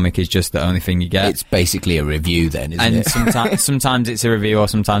 this comic is just the only thing you get. It's basically a review then, isn't it? And sometimes it's a review, or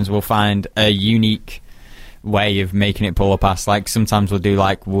sometimes we'll find a unique way of making it pull or pass. Like, sometimes we'll do,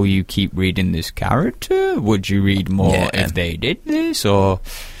 like, will you keep reading this character? Would you read more if they did this? Or...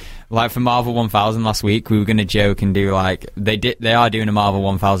 like for Marvel 1000 last week, we were going to joke and do like, they are doing a Marvel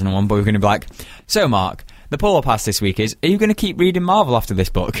 1001, but we were going to be like, so Mark, the Polar Pass this week is, are you going to keep reading Marvel after this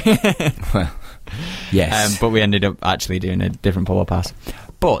book? Well, yes. But we ended up actually doing a different Polar Pass.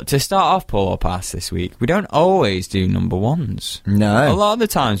 But to start off Polar Pass this week, we don't always do number ones. No. A lot of the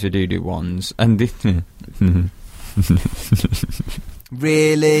times we do ones. And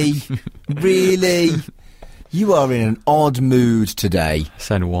Really? Really? You are in an odd mood today. I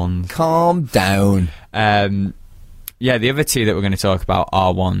said ones. Calm down. Yeah, the other two that we're going to talk about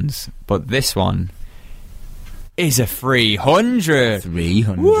are ones, but this one is a 300.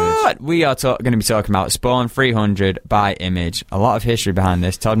 300. What? We are going to be talking about Spawn 300 by Image. A lot of history behind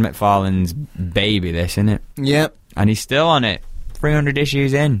this. Todd McFarlane's baby, this, isn't it? Yep. And he's still on it. 300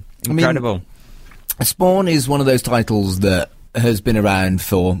 issues in. Incredible. Spawn is one of those titles that has been around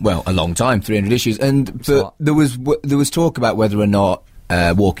for, well, a long time, 300 issues. But there was talk about whether or not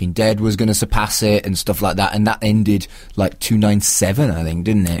Walking Dead was going to surpass it and stuff like that, and that ended like 297, I think,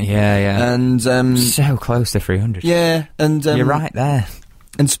 didn't it? Yeah. And so close to 300. Yeah, and you're right there.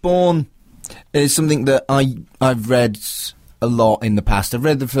 And Spawn is something that I've read a lot in the past. I've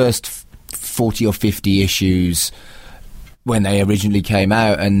read the first 40 or 50 issues when they originally came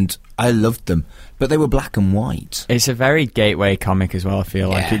out, and I loved them. But they were black and white. It's a very gateway comic as well, I feel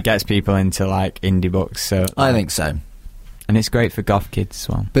like. It gets people into, like, indie books. So I think so. And it's great for goth kids as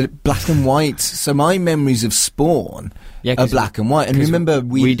well. But black and white, so my memories of Spawn are black and white. And remember,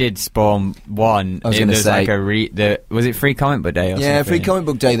 we did Spawn 1. I was going to say, like was it Free Comic Book Day or something? Yeah, Free Comic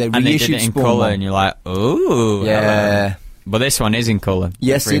Book Day. They reissued and they did it in Spawn colour, 1. and you're like, ooh. Yeah. Hello. But this one is in colour.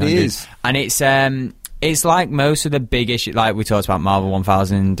 Yes, it is. And it's like most of the big issues, like we talked about Marvel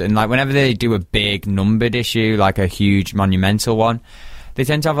 1000, and like whenever they do a big numbered issue, like a huge monumental one, they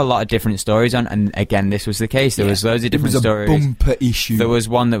tend to have a lot of different stories on, and again, this was the case. There was loads of different stories. It was a bumper issue. There was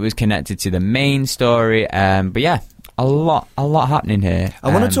one that was connected to the main story, but yeah, a lot happening here.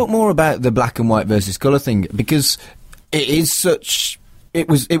 I want to talk more about the black and white versus colour thing, because it is such... It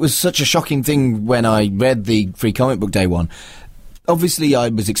was such a shocking thing when I read the Free Comic Book Day one. Obviously, I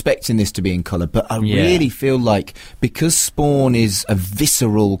was expecting this to be in colour, but I really feel like because Spawn is a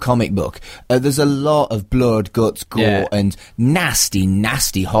visceral comic book, there's a lot of blood, guts, gore, and nasty,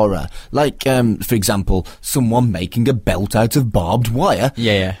 nasty horror. Like, for example, someone making a belt out of barbed wire.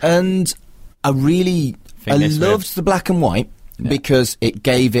 Yeah. And I loved the black and white. Yeah. Because it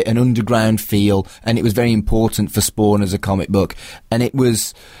gave it an underground feel, and it was very important for Spawn as a comic book, and it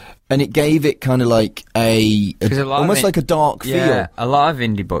gave it kind of like almost like a dark feel. Yeah, a lot of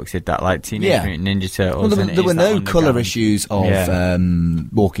indie books did that, like Teenage Mutant Ninja Turtles. Well, there were no colour issues of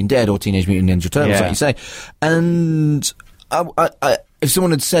Walking Dead or Teenage Mutant Ninja Turtles, like you say. And if someone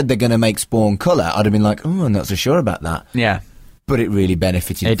had said they're going to make Spawn colour, I'd have been like, oh, I'm not so sure about that. Yeah. But it really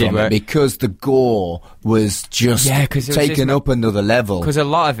benefited from it because the gore was just taken up another level. Because a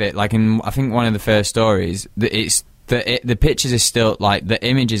lot of it, like in I think one of the first stories, the pictures are still, like, the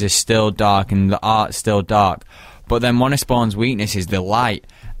images are still dark and the art's still dark, but then one of Spawn's weaknesses is the light,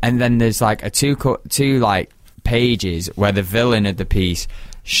 and then there's like two like pages where the villain of the piece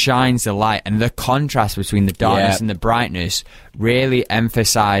shines the light, and the contrast between the darkness and the brightness really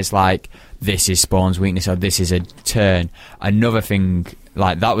emphasise, like, this is Spawn's weakness, or this is a turn. Another thing,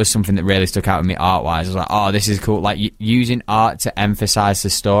 like, that was something that really stuck out with me art-wise. I was like, oh, this is cool. Like, using art to emphasise the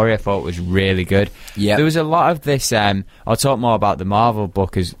story, I thought was really good. Yeah. There was a lot of this, I'll talk more about the Marvel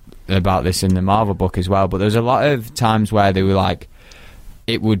book, about this in the Marvel book as well, but there was a lot of times where they were like,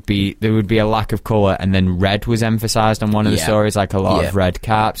 there would be a lack of colour, and then red was emphasised on one of the stories, like a lot of red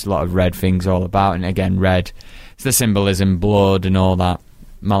caps, a lot of red things all about, and again, red, it's the symbolism, blood and all that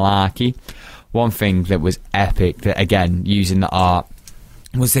malarkey. One thing that was epic, that again, using the art,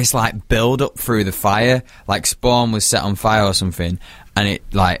 was this like build up through the fire, like Spawn was set on fire or something, and it,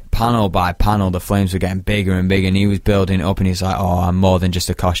 like, panel by panel, the flames were getting bigger and bigger, and he was building up, and he's like, oh, I'm more than just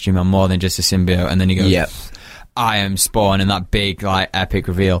a costume, I'm more than just a symbiote, and then he goes, I am Spawn, and that big, like, epic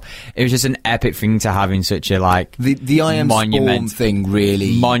reveal. It was just an epic thing to have in such a, like, the I am Spawn thing,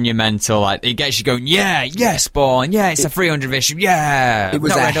 really monumental. Like, it gets you going, yeah, Spawn, yeah, it's a 300 issue, yeah. It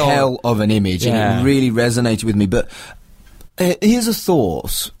was a hell of an image, and it really resonated with me. But here's a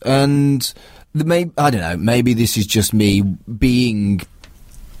thought, and I don't know, maybe this is just me being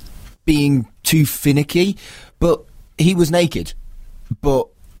too finicky, but he was naked, but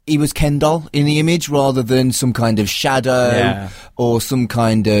he was Ken doll in the image rather than some kind of shadow or some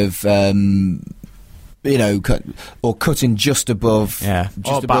kind of cutting just above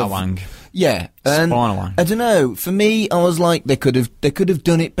Batwang. Yeah, and Spawn-a-wang. I don't know. For me, I was like, they could have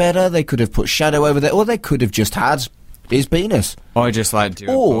done it better. They could have put shadow over there, or they could have just had his penis. Or just like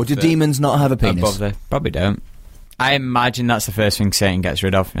do demons not have a penis? Probably don't. I imagine that's the first thing Satan gets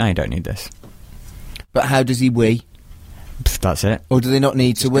rid of. No, you don't need this. But how does he wee? That's it. Or do they not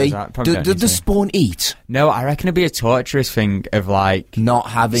need to wee? Does Spawn eat? No, I reckon it'd be a torturous thing of, like, not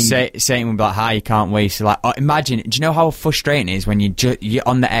having. Satan would be like, "Hi, you can't wee." So, like, imagine. Do you know how frustrating it is when you're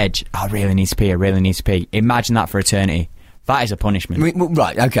on the edge? I really need to pee. I really need to pee. Imagine that for eternity. That is a punishment.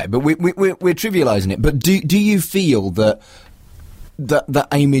 Right? Okay, but we're trivialising it. But do you feel that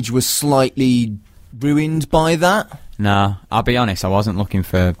image was slightly ruined by that? No, I'll be honest. I wasn't looking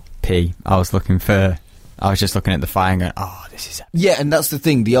for pee. I was looking for I was just looking at the fire and going, oh, this is epic. Yeah, and that's the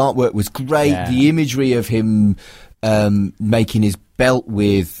thing. The artwork was great. Yeah. The imagery of him making his belt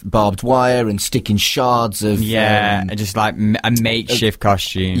with barbed wire and sticking shards of... just like a makeshift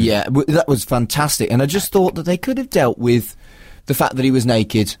costume. Yeah, that was fantastic. And I just thought that they could have dealt with the fact that he was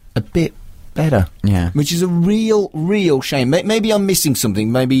naked a bit better. Yeah. Which is a real shame. Maybe I'm missing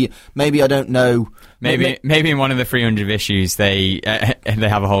something. Maybe I don't know. Maybe in one of the 300 issues they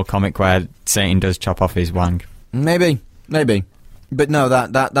have a whole comic where Satan does chop off his wang. Maybe. But no,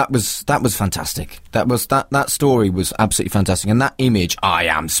 that was fantastic. That story was absolutely fantastic, and that image, I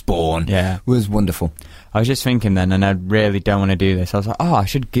am Spawn, was wonderful. I was just thinking then, and I really don't want to do this. I was like, I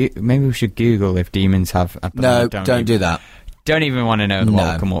should maybe we should Google if demons have. No, don't do that. Don't even want to know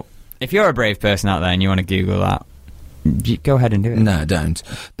what will come up. If you're a brave person out there and you want to Google that, go ahead and do it. No, don't.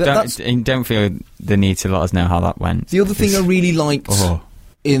 But don't feel the need to let us know how that went. The other thing I really liked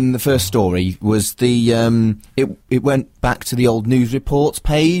in the first story was the it went back to the old news reports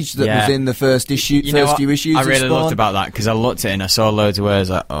page that was in the first issue, few issues. I really of loved about that because I looked at it and I saw loads of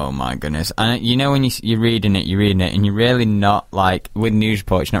words like, oh my goodness. And you know when you're reading it and you're really not like, with news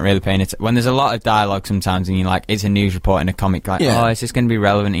reports, you're not really paying it. When there's a lot of dialogue sometimes and you're like, it's a news report in a comic, like, is this going to be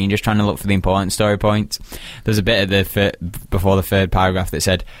relevant? And you're just trying to look for the important story points. There's a bit of before the third paragraph that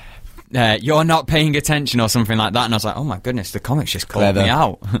said, you're not paying attention or something like that, and I was like, oh my goodness, the comics just called me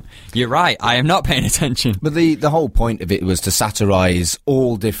out. You're right, I am not paying attention. But the whole point of it was to satirise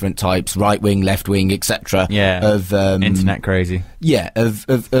all different types, right wing, left wing, etc. Of internet crazy.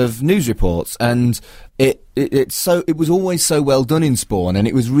 Of news reports, and it was always so well done in Spawn, and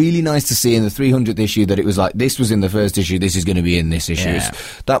it was really nice to see in the 300th issue that it was like, this was in the first issue, this is going to be in this issue. Yeah.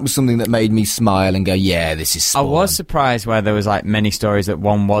 That was something that made me smile and go, yeah, this is Spawn. I was surprised where there was like many stories that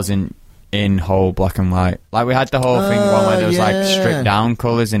one wasn't in whole black and white. Like we had the whole thing one where there was like stripped down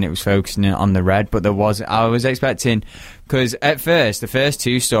colours and it was focusing on the red, but I was expecting, because at first the first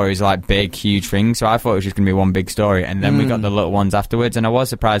two stories are like big huge things, so I thought it was just going to be one big story, and then we got the little ones afterwards, and I was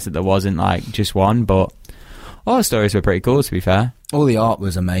surprised that there wasn't like just one, but all the stories were pretty cool, to be fair. All the art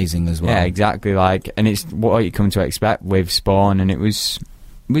was amazing as well. Yeah, exactly. Like, and it's what you come to expect with Spawn, and it was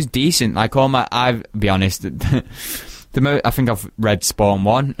decent. Like I'll be honest, I think I've read Spawn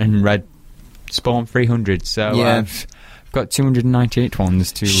 1 and read Spawn 300, so I've got 298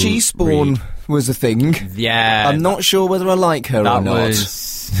 ones to She-Spawn was a thing. Yeah. I'm not sure whether I like her or not.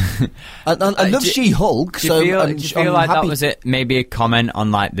 I love She-Hulk, do you feel like that was it? Maybe a comment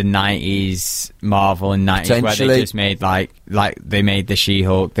on like the 90s Marvel and 90s where they just made like they made the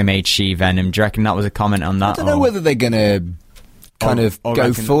She-Hulk, they made She-Venom. Do you reckon that was a comment on that? I don't know whether they're going to kind of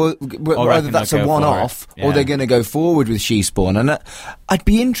go forward, whether that's a one-off or they're going to go forward with She-Spawn, and I'd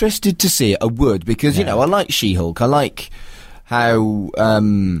be interested to see it. I would, because you know, I like She-Hulk. I like how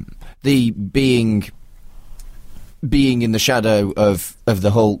the being in the shadow of the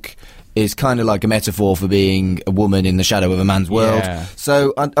Hulk is kind of like a metaphor for being a woman in the shadow of a man's world.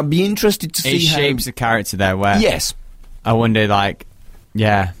 So I'd be interested to see how it shapes the character there. Where I wonder, I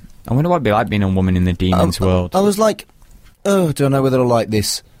wonder what it'd be like being a woman in the demons world. I was like, don't know whether I like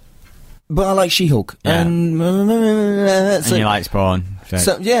this, but I like She-Hulk, and you like Spawn.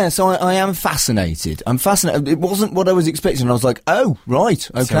 So I am fascinated. I'm fascinated. It wasn't what I was expecting. I was like, oh right,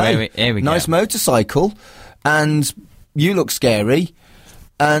 okay, so here we nice go. Motorcycle, and you look scary,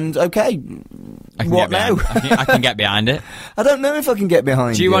 and okay, what now? I can get behind it. I don't know if I can get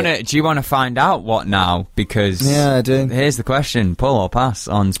behind it. Do you want to find out what now? Because I do. Here's the question: pull or pass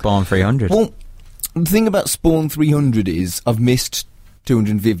on Spawn 300? Well, the thing about Spawn 300 is I've missed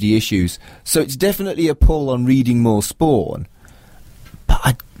 250 issues, so it's definitely a pull on reading more Spawn. But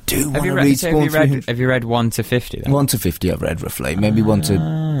I do want to read Spawn 300. Have you read 1 to 50 then? 1 to 50 I've read roughly. Maybe 1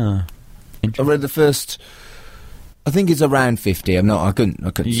 to... I read the first... I think it's around 50. I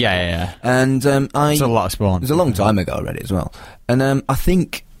couldn't Yeah. And it's a lot of Spawn. It was a long time ago I read it as well. And I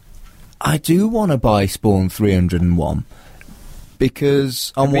think I do want to buy Spawn 301.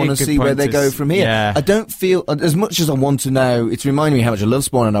 Because I want to see where they go from here. Yeah. I don't feel, as much as I want to know, it's reminding me how much I love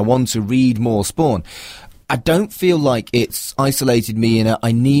Spawn and I want to read more Spawn, I don't feel like it's isolated me in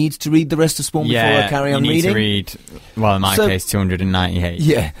I need to read the rest of Spawn before I carry on reading. You need to read, well, in my case, 298.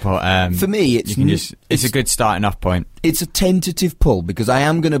 Yeah. But for me, it's a good starting off point. It's a tentative pull, because I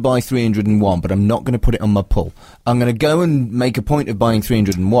am going to buy 301, but I'm not going to put it on my pull. I'm going to go and make a point of buying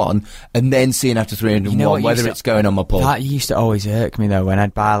 301, and then seeing after 301 whether it's going on my pull. That used to always irk me, though, when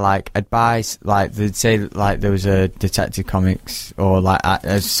I'd buy, they'd say, there was a Detective Comics, or,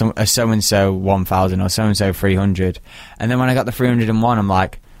 a so-and-so 1000, or so-and-so 300, and then when I got the 301, I'm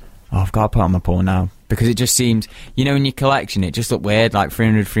like, I've got to put it on my pull now, because it just seems, in your collection, it just looked weird, like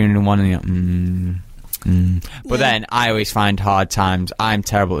 300, 301, and you're like, But then I always find hard times. I'm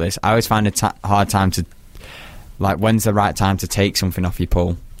terrible at this. I always find hard time to, like, when's the right time to take something off your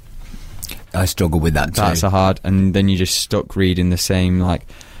pull? I struggle with that too. That's a hard, and then you're just stuck reading the same, like.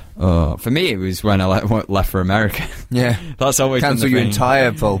 For me, it was when I left for America. Yeah, that's always cancel your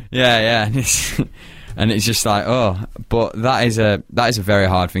entire pull. Yeah, and it's just like, but that is a very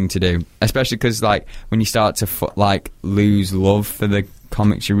hard thing to do, especially because, like, when you start to lose love for the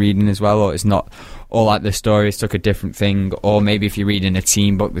comics you're reading as well, or it's not, or like the stories took a different thing, or maybe if you're reading a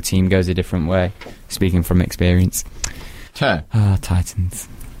team book, the team goes a different way. Speaking from experience. Titans.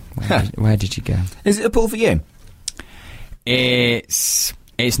 Where did you go? Is it a pull for you?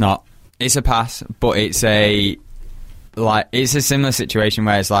 It's not. It's a pass, but it's a similar situation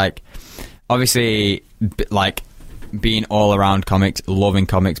where it's like, obviously, like, being all around comics, loving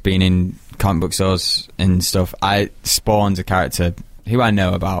comics, being in comic book stores and stuff. Spawn's a character who I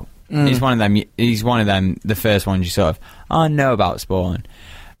know about. He's one of them. He's one of them. The first ones you sort of, I know about Spawn.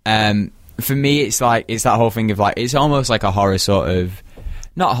 For me, it's like, it's that whole thing of, like, it's almost like a horror sort of.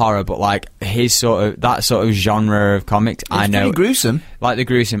 Not horror, but like his sort of, that sort of genre of comics. It's pretty gruesome. Like the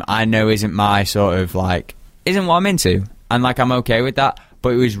gruesome, I know isn't my sort of, like, isn't what I'm into, and like I'm okay with that. But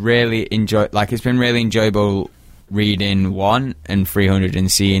it was really it's been really enjoyable reading 1 and 300 and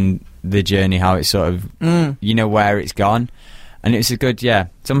seeing the journey, how it's sort of, where it's gone, and it's a good,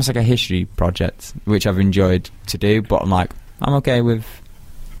 it's almost like a history project which I've enjoyed to do. But I'm okay with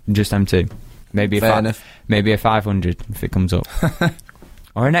just them two. Maybe maybe a 500 if it comes up.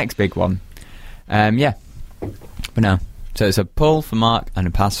 Or a next big one. But no. So it's a pull for Mark and a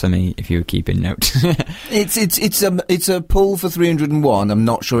pass for me, if you were keeping note. It's a pull for 301. I'm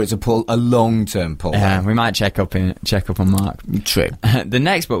not sure it's a long-term pull. We might check up on Mark. True. The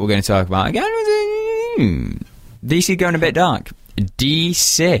next book we're going to talk about again was DC going a bit dark.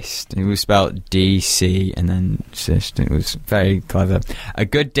 Desist. It was spelled DC and then Sist. It was very clever. A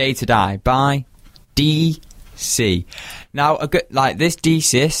Good Day to Die by DC. Now, this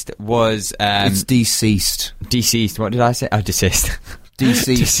Desist was... it's deceased. Deceased. What did I say? Oh, desist.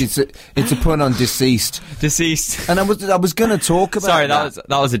 Deceased. It's a pun on deceased. Deceased. And I was going to talk about. Sorry, that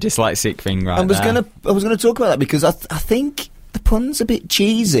was a dyslexic thing, right? I was going to talk about that because I think the pun's a bit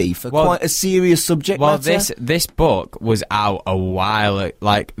cheesy for quite a serious subject matter. This book was out a while.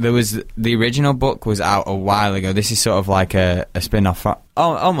 Like, the original book was out a while ago. This is sort of like a spin-off.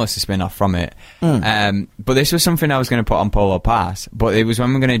 Almost a spin-off from it. But this was something I was going to put on Polo Pass. But it was when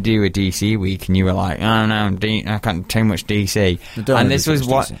we were going to do a DC week, and you were like, "Oh no, I can't too much DC." And this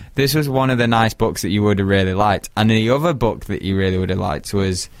was one of the nice books that you would have really liked. And the other book that you really would have liked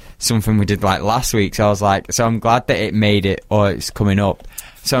was something we did like last week. So I was like, so I'm glad that it made it, or it's coming up.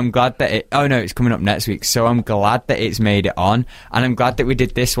 So I'm glad that it's coming up next week. So I'm glad that it's made it on, and I'm glad that we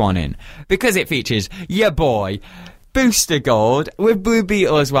did this one in, because it features your boy Booster Gold with Blue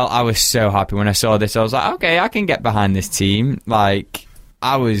Beetle as well. I was so happy when I saw this. I was like, okay, I can get behind this team. Like,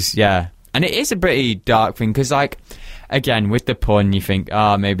 and it is a pretty dark thing, because, like, again, with the pun, you think,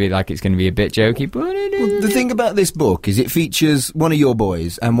 maybe, like, it's going to be a bit jokey, but the thing about this book is it features one of your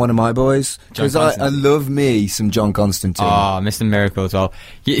boys and one of my boys, because I love me some John Constantine. Oh, Mr. Miracle as well.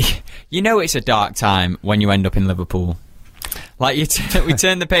 You know it's a dark time when you end up in Liverpool. Like, we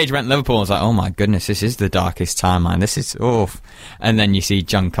turned the page, went Liverpool, and was like, oh my goodness, this is the darkest timeline. This is oof. And then you see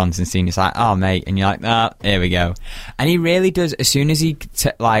John Constantine, it's like, oh mate, and you're like, here we go. And he really does, as soon as he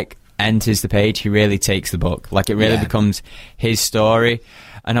enters the page, he really takes the book. Like, it really becomes his story.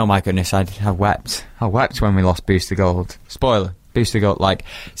 And oh my goodness, I wept. I wept when we lost Booster Gold. Spoiler. Booster Gold, like,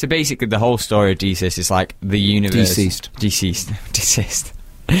 so basically the whole story of Desist is like the universe.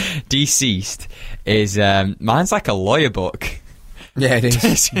 Deceased is mine's like a lawyer book. Yeah, it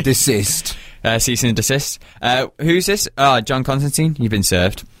is. Desist. Cease and desist. Who's this? John Constantine. You've been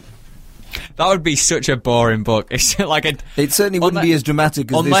served. That would be such a boring book. It's like it certainly wouldn't be as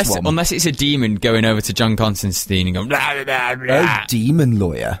dramatic as this one. Unless it's a demon going over to John Constantine and going, blah, blah, blah. A demon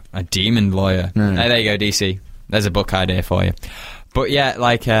lawyer. A demon lawyer. There you go, DC. There's a book idea for you. But yeah,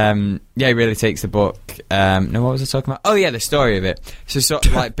 like, he really takes the book. No, what was I talking about? Oh yeah, the story of it. So sort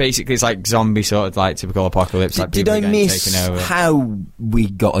of like, basically it's like zombie sort of like typical apocalypse. Like, did I miss how we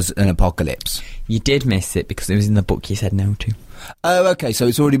got us an apocalypse? You did miss it because it was in the book you said no to. Oh, okay, so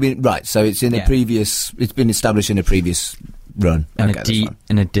it's already been, right, so it's in a previous, it's been established in a previous run. In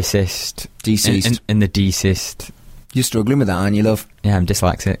a desist. Deceased. In the desist. You're struggling with that, aren't you, love? Yeah, I'm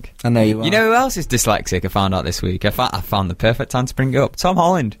dyslexic. I know you are. You know who else is dyslexic? I found out this week. I found the perfect time to bring it up. Tom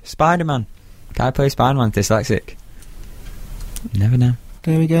Holland, Spider-Man. Guy plays Spider-Man, dyslexic. Never know.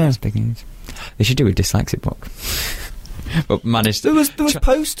 There we go. That's big news. They should do a dyslexic book. but managed. There was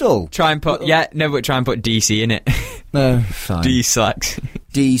Postal. Try and put try and put DC in it. No, fine. D-Slacks.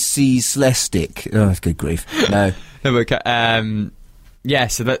 DC Slestic. Oh, good grief. No. Yeah,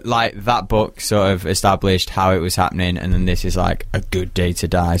 so that book sort of established how it was happening, and then this is like A Good Day to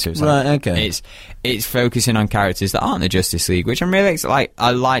Die. So it's right, okay. It's focusing on characters that aren't the Justice League, which I'm really like.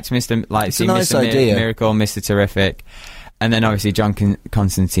 I liked Mr. Miracle, Mr. Terrific, and then obviously John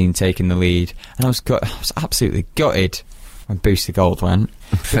Constantine taking the lead, and I was absolutely gutted when Booster Gold went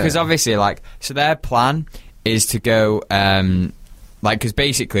because obviously so their plan is to go because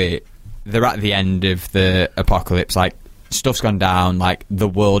basically they're at the end of the apocalypse, stuff's gone down, the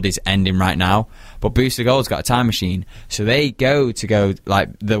world is ending right now, but Booster Gold's got a time machine, so they go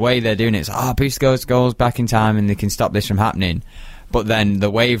the way they're doing it is Booster Gold goes back in time and they can stop this from happening. But then the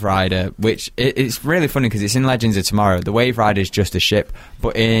Wave Rider, which it's really funny because it's in Legends of Tomorrow, the Wave Rider is just a ship,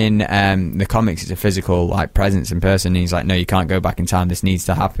 but in the comics it's a physical presence in person, and he's like, no, you can't go back in time, this needs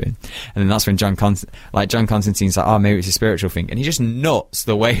to happen. And then that's when John Constantine's like, maybe it's a spiritual thing, and he just nuts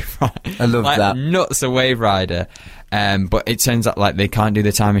the Wave Rider. I love that. Nuts the Wave Rider. But it turns out they can't do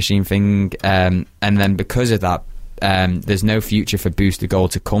the time machine thing, and then because of that, there's no future for Booster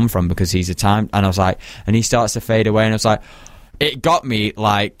Gold to come from because he's a time. And I was like, and he starts to fade away, and I was like, it got me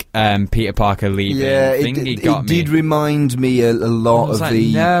Peter Parker leaving. Yeah, it did remind me a lot of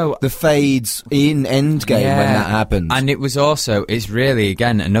the fades in Endgame when that happens. And it was also, it's really,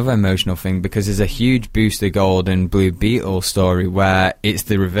 again, another emotional thing because there's a huge Booster Gold and Blue Beetle story where it's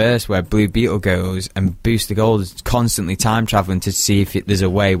the reverse, where Blue Beetle goes and Booster Gold is constantly time traveling to see if there's a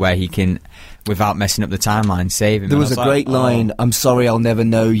way where he can, without messing up the timeline, save him. There was a great line, I'm sorry I'll never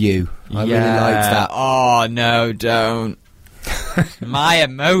know you. I really liked that. Oh, no, don't. My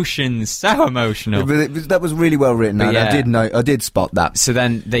emotions, so emotional. That was really well written, and I did spot that. So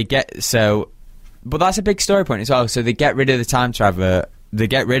then but that's a big story point as well. So they get rid of the time traveler.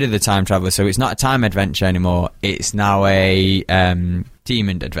 So it's not a time adventure anymore. It's now a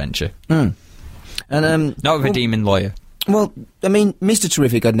demon adventure. And not with a demon lawyer. Well, I mean, Mr.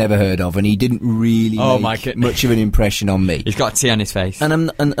 Terrific I'd never heard of, and he didn't really make much of an impression on me. He's got a T on his face,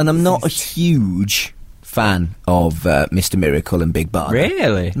 and I'm not a huge fan of Mr. Miracle and Big Barda.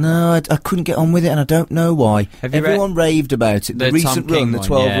 Really? No, I couldn't get on with it, and I don't know why. Everyone raved about it. The recent run, the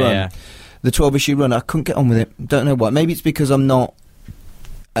 12 run, the 12-issue run, I couldn't get on with it. Don't know why. Maybe it's because I'm not.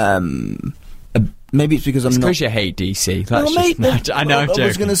 Maybe it's because I'm not. Because you hate DC. I know. I'm joking. I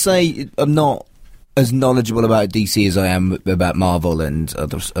was going to say I'm not as knowledgeable about DC as I am about Marvel and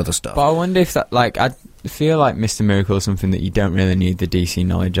other stuff. But I wonder if that, I feel like Mr. Miracle is something that you don't really need the DC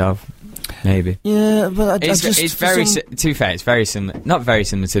knowledge of. Maybe. Yeah, but it's very to be fair, it's very similar, not very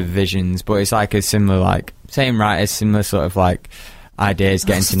similar to Visions, but it's a similar, same writers, similar sort of ideas,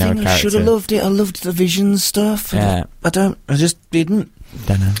 getting to know a character. I should have loved it. I loved the Visions stuff. Yeah. I just didn't.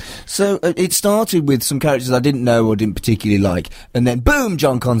 Don't know. So it started with some characters I didn't know or didn't particularly like, and then boom,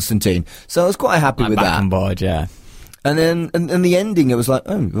 John Constantine. So I was quite happy with that. Back on board, yeah. And then, and the ending, it was like,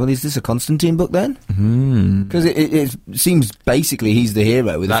 oh, well, is this a Constantine book then? Because it seems basically he's the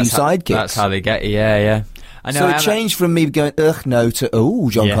hero with a few sidekicks. That's how they get you, yeah. I know. So it changed from me going, no, to,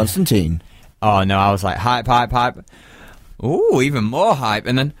 John Constantine. Oh, no, I was like, hype. Ooh, even more hype.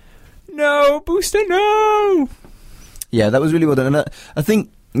 And then, no, Booster, no! Yeah, that was really well done. And I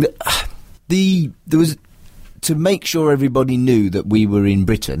think there was, to make sure everybody knew that we were in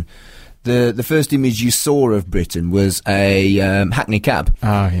Britain, the first image you saw of Britain was a Hackney cab.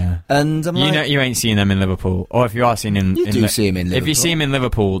 Oh, yeah. And I'm you ain't seeing them in Liverpool. Or if you are seeing them... You do see them in Liverpool. If you see them in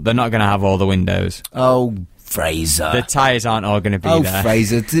Liverpool, they're not going to have all the windows. Oh, Fraser. The tyres aren't all going to be there. Oh,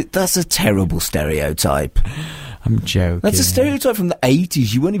 Fraser, that's a terrible stereotype. I'm joking. That's a stereotype from the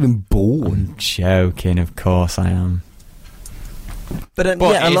 80s. You weren't even born. I'm joking, of course I am. But it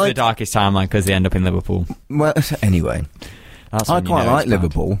is the darkest timeline because they end up in Liverpool. Well, anyway... I quite like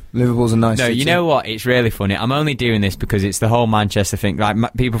Liverpool. Liverpool's a nice city. You know what? It's really funny. I'm only doing this because it's the whole Manchester thing.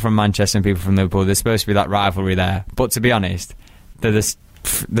 People from Manchester and people from Liverpool, there's supposed to be that rivalry there. But to be honest,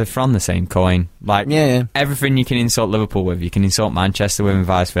 they're from the same coin. Everything you can insult Liverpool with, you can insult Manchester with and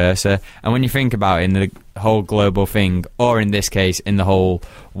vice versa. And when you think about it in the whole global thing, or in this case, in the whole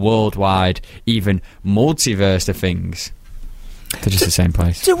worldwide, even multiverse of things... They're just the same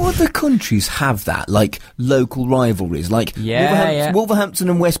place. Do other countries have that, local rivalries? Wolverhampton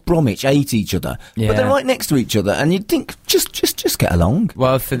and West Bromwich hate each other, but they're right next to each other, and you'd think, just get along.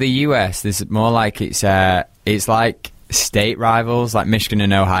 Well, for the US, there's more like it's like state rivals, like Michigan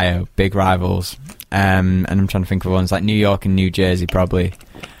and Ohio, big rivals. And I'm trying to think of ones like New York and New Jersey, probably.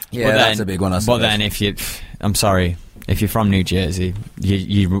 Yeah, that's a big one, I suppose. But then I'm sorry, if you're from New Jersey,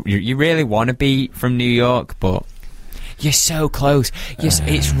 you really want to be from New York, but... You're so close.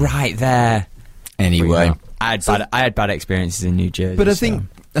 It's right there. Anyway, I had bad experiences in New Jersey. But I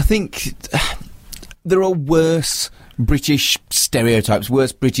think there are worse British stereotypes,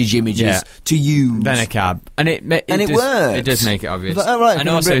 worse British images to use than a cab, and it works. It does make it obvious. And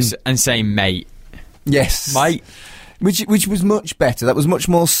also, and saying mate. Yes, mate, which was much better. That was much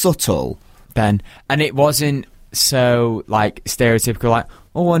more subtle. Ben, and it wasn't so like stereotypical, like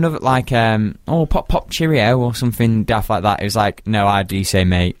another like pop Cheerio or something daft like that. It was like, no, I do say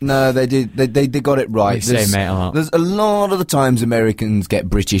mate. No, they did. They got it right. They say mate a lot. There's a lot of the times Americans get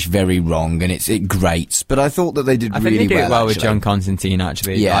British very wrong, and it grates. But I thought that they did really well. I think they do it well with John Constantine.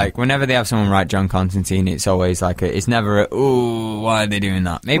 Actually, like whenever they have someone write John Constantine, it's always like it's never why are they doing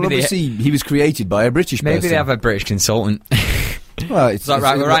that? Maybe obviously he was created by a British person. Maybe they have a British consultant. Well, it's like,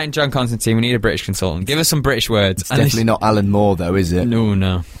 right, we're writing John Constantine, we need a British consultant. Give us some British words. It's definitely not Alan Moore, though, is it?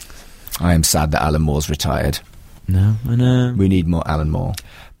 No. I am sad that Alan Moore's retired. No, I know. We need more Alan Moore.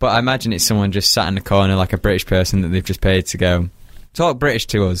 But I imagine it's someone just sat in the corner like a British person that they've just paid to go, talk British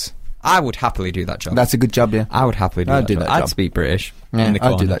to us. I would happily do that job. That's a good job, yeah. I would happily do that job. I'd speak British in the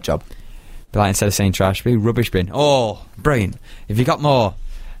corner. I'd do that job. But like, instead of saying trash, be rubbish bin. Oh, brilliant. If you got more.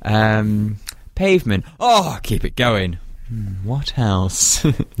 Pavement. Oh, keep it going. What else?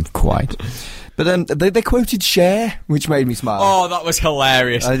 Quite. But they quoted Cher, which made me smile. Oh, that was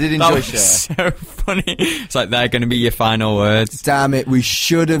hilarious. I did enjoy Cher. So funny. It's like they're going to be your final words. Damn it, we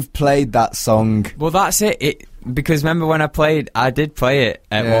should have played that song. Well, that's it. Because remember when I did play it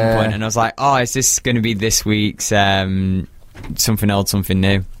at one point, and I was like, oh, is this going to be this week's something old, something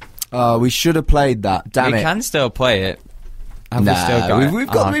new? Oh, we should have played that. Damn it. We can still play it. We've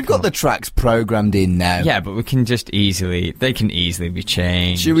got the tracks programmed in now. Yeah, but they can easily be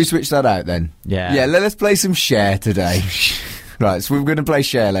changed. Should we switch that out then? Yeah. Let's play some Cher today. Right, so we're going to play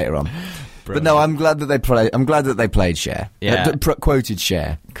Cher later on. Brilliant. But no, I'm glad that they played Cher. Yeah. Quoted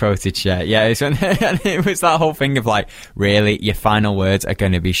Cher. Yeah, it was that whole thing of like, really, your final words are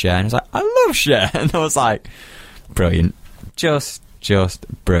going to be Cher, and I was like, I love Cher, and I was like, brilliant, just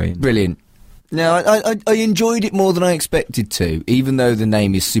brilliant. No, I enjoyed it more than I expected to, even though the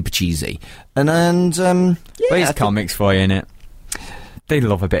name is super cheesy. But it's comics for you, innit? They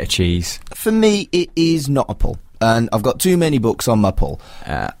love a bit of cheese. For me, it is not a pull. And I've got too many books on my pull.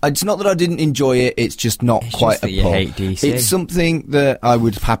 It's not that I didn't enjoy it, it's just not quite a pull. You hate DC. It's something that I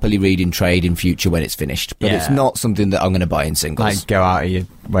would happily read in trade in future when it's finished. But it's not something that I'm going to buy in singles. Like, go out of your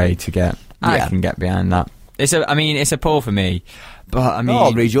way to get. I can get behind that. It's a pull for me. But I mean,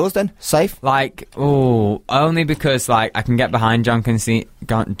 I'll read yours then. Safe. Like, only because like I can get behind John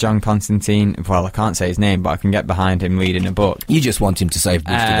Constantine. Well, I can't say his name, but I can get behind him leading a book. You just want him to save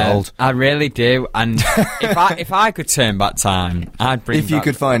Booster Gold. I really do. And if I could turn back time, I'd bring. If you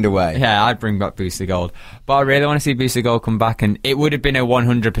could find a way, yeah, I'd bring back Booster Gold. But I really want to see Booster Gold come back, and it would have been a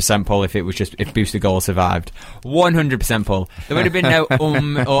 100% pull if Booster Gold survived. 100% pull. There would have been no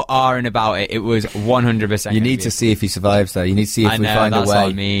or ahhing about it. It was 100%. You need to see if he survives, though. You need to see if we find a way. That's what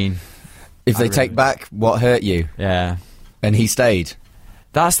I mean. If they take back what hurt you, yeah, and he stayed.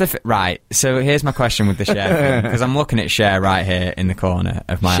 That's right. So here's my question with the Cher thing, because I'm looking at Cher right here in the corner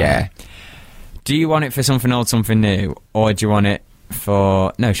of my eye. Do you want it for something old, something new, or do you want it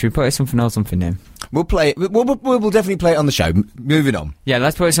for? No, should we put it something old, something new? We'll play it. We'll definitely play it on the show. Moving on. Yeah,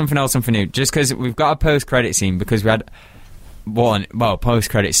 let's put it something old, something new. Just because we've got a post-credit scene, because we had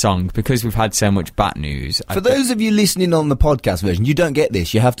post-credit song, because we've had so much bat news. For those of you listening on the podcast version, you don't get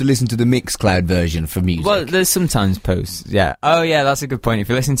this. You have to listen to the Mixcloud version for music. Well, there's sometimes posts. Yeah. Oh, yeah, that's a good point. If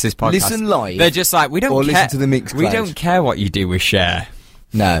you listen to this podcast, listen live. They're just like, we don't or care. Listen to the Mixcloud. We don't care what you do with Cher.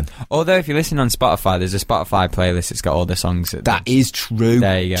 No. Although if you listen on Spotify, there's a Spotify playlist that's got all the songs. That is true.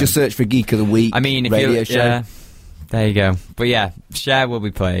 There you go. Just search for Geek of the Week. I mean, if radio show. Yeah, there you go. But yeah, Cher will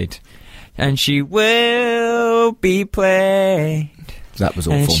be played, and she will be played. That was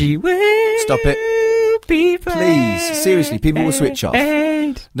awful. And she will Stop it. Be played. Please, seriously, people will switch off.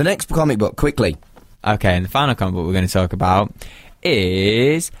 The next comic book, quickly. Okay, and the final comic book we're going to talk about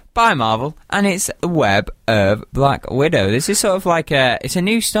is by Marvel, and it's Web of Black Widow. This is sort of like it's a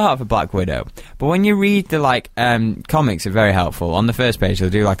new start for Black Widow. But when you read the comics are very helpful. On the first page, they'll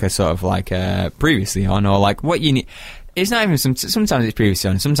do like a sort of like previously on, or like what you need. It's not even sometimes it's previously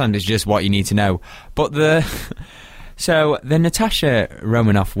on, sometimes it's just what you need to know. But So, the Natasha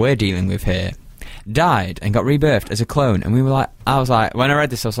Romanoff we're dealing with here died and got rebirthed as a clone, and I was like, when I read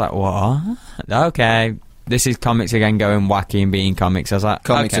this, I was like, what? Okay, this is comics again going wacky and being comics. I was like,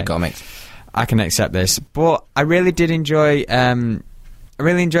 comics okay, are comics. I can accept this. But I really did enjoy, I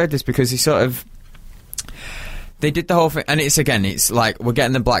really enjoyed this because he sort of, They did the whole thing, and it's like we're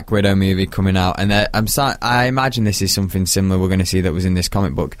getting the Black Widow movie coming out, and I imagine this is something similar we're going to see that was in this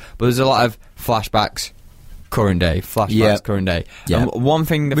comic book. But there's a lot of flashbacks, current day, current day. Yeah. And one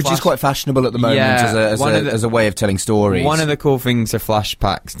thing, which is quite fashionable at the moment as a way of telling stories. One of the cool things the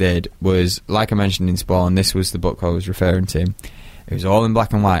flashbacks did was, like I mentioned in Spawn, this was the book I was referring to. It was all in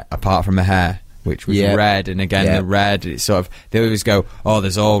black and white, apart from her hair, which was red, and again the red, it's sort of, they always go, oh,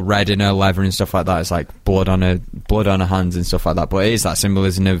 there's all red in her leather and stuff like that. It's like blood on her hands and stuff like that. But it is that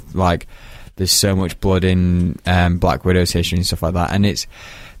symbolism of like there's so much blood in Black Widow's history and stuff like that. And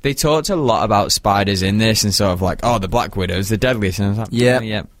they talked a lot about spiders in this, and sort of like, oh, the Black Widow's the deadliest. And I was like,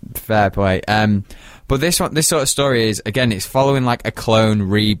 yeah, fair play. But this sort of story is, again, it's following like a clone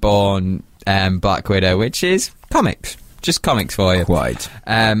reborn Black Widow, which is comics, just comics for you. Quite.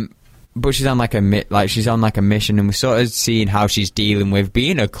 But she's on like a mission, and we're sort of seeing how she's dealing with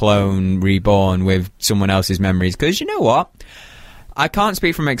being a clone reborn with someone else's memories. Because you know what, I can't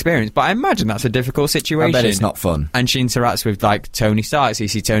speak from experience, but I imagine that's a difficult situation. I bet it's not fun. And she interacts with like Tony Stark. So you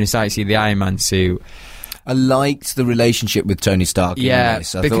see Tony Stark, you see the Iron Man suit. I liked the relationship with Tony Stark. Yeah, in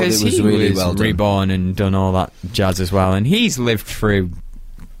this. I because thought it was really well done. Reborn and done all that jazz as well, and he's lived through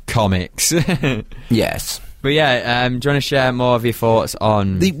comics. Yes. But yeah, do you want to share more of your thoughts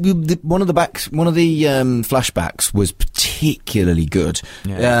on one of the flashbacks was particularly good.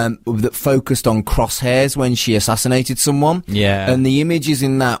 That focused on Crosshairs when she assassinated someone. Yeah, and the images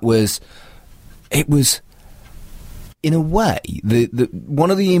in that was in a way the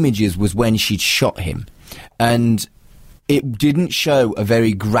one of the images was when she'd shot him, and it didn't show a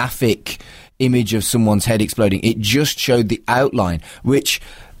very graphic image of someone's head exploding. It just showed the outline, which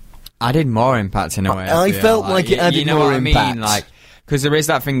added more impact in a way. I felt like it added more impact. I mean? Like, because there is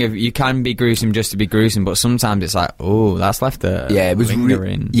that thing of you can be gruesome just to be gruesome, but sometimes it's like, oh, that's left a it was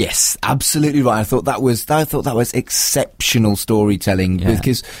lingering. Yes, absolutely right. I thought that was exceptional storytelling,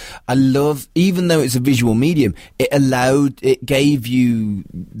 because I love, even though it's a visual medium, it gave you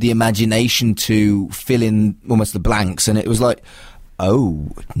the imagination to fill in almost the blanks, and it was like, oh,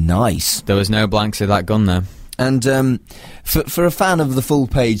 nice. There was no blanks with that gun there. And for a fan of the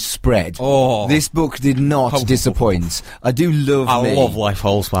full-page spread, this book did not disappoint. I do love I love Life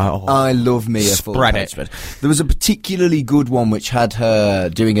Whole Spread. I love me a full-page spread. There was a particularly good one which had her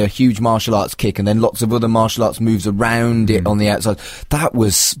doing a huge martial arts kick and then lots of other martial arts moves around it on the outside. That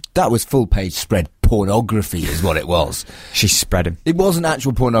was full-page spread pornography is what it was. She's spreading. It wasn't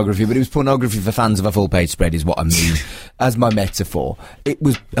actual pornography, but it was pornography for fans of a full-page spread is what I mean as my metaphor. It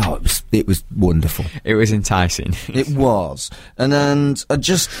was wonderful. It was enticing. It was. And I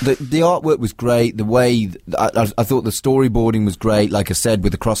just the artwork was great. The way I thought the storyboarding was great, like I said,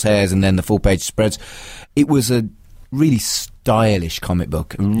 with the crosshairs and then the full-page spreads. It was a really stylish comic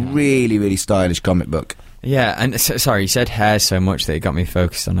book. A really, really stylish comic book. Yeah, and sorry, you said hair so much that it got me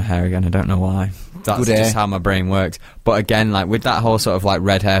focused on her hair again. I don't know why. That's just how my brain works. But again, like with that whole sort of like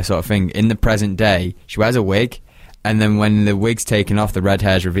red hair sort of thing, in the present day, she wears a wig, and then when the wig's taken off, the red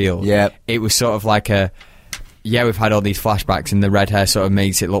hair's revealed. Yeah. It was sort of like we've had all these flashbacks, and the red hair sort of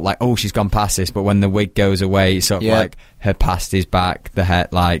makes it look like, oh, she's gone past this, but when the wig goes away, it's sort of like her past is back, the hair,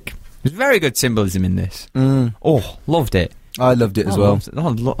 like... There's very good symbolism in this. Oh, loved it. I loved it as well.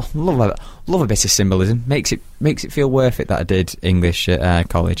 Love a bit of symbolism. Makes it feel worth it that I did English at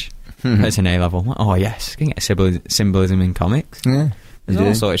college. It's an A-level. Oh yes, you can get symbolism in comics. Yeah, there's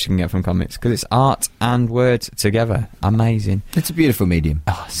all sorts you can get from comics because it's art and words together. Amazing. It's a beautiful medium.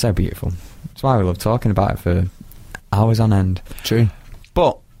 Oh, so beautiful. That's why we love talking about it for hours on end. True.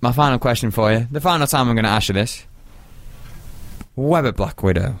 But my final question for you, the final time I'm going to ask you this: Web of Black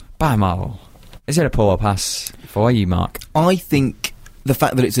Widow by Marvel. Is it a pull or pass for you, Mark? I think the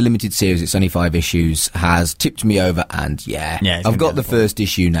fact that it's a limited series, it's only 5 issues, has tipped me over, and I've got the first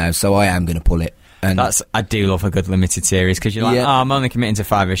issue now, so I am going to pull it. And I do love a good limited series, because you're like, I'm only committing to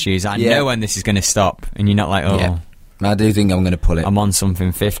 5 issues. I know when this is going to stop, and you're not like, I do think I'm going to pull it. I'm on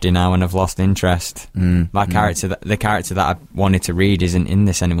something 50 now and I've lost interest. The character that I wanted to read isn't in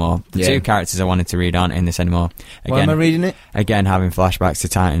this anymore. The 2 characters I wanted to read aren't in this anymore. Again, why am I reading it? Again, having flashbacks to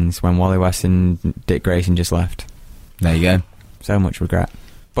Titans when Wally West and Dick Grayson just left. There you go. So much regret.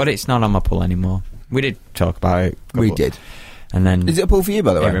 But it's not on my pull anymore. We did talk about it. We did. And then... Is it a pull for you,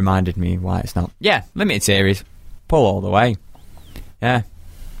 by the way? It reminded me why it's not. Yeah, limited series. Pull all the way. Yeah.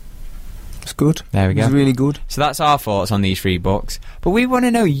 It's good. There we go. It's really good. So that's our thoughts on these 3 books. But we want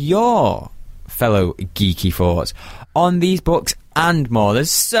to know your fellow geeky thoughts on these books and more. There's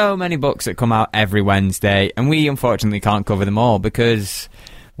so many books that come out every Wednesday, and we unfortunately can't cover them all because,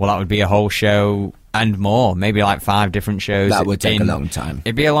 well, that would be a whole show and more. Maybe like 5 different shows. That would take a long time.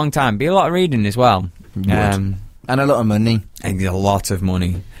 It'd be a long time. Be a lot of reading as well. And a lot of money. And a lot of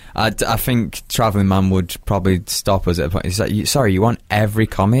money. I think Travelling Man would probably stop us at a point. He's like, sorry, you want every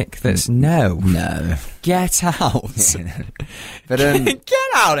comic? That's no. Get out. But get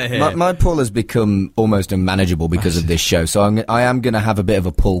out of here. My pull has become almost unmanageable because of this show. So I am going to have a bit of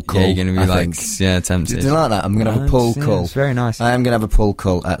a pull call. Yeah, you're going to be tempted. Do you like that? I'm going to have a pull call. It's very nice. I am going to have a pull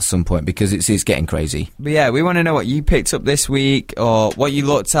call at some point because it's getting crazy. But yeah, we want to know what you picked up this week or what you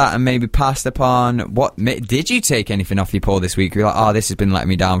looked at and maybe passed upon. What did you take anything off your pull this week? You're like, oh, this has been letting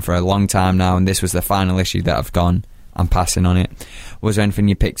me down for a long time now, and this was the final issue that I've gone. I'm passing on it. Was there anything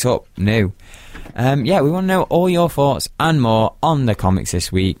you picked up new? Yeah, we want to know all your thoughts and more on the comics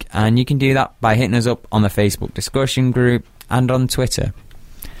this week, and you can do that by hitting us up on the Facebook discussion group and on Twitter,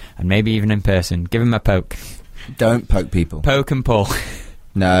 and maybe even in person. Give them a poke. Don't poke people. Poke and pull.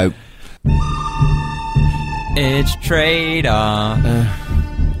 No. It's Trade-Off.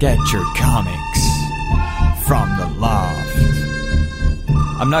 Get your comics from the loft.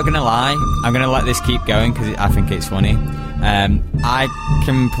 I'm not going to lie, I'm going to let this keep going because I think it's funny. I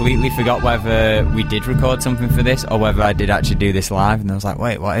completely forgot whether we did record something for this or whether I did actually do this live, and I was like,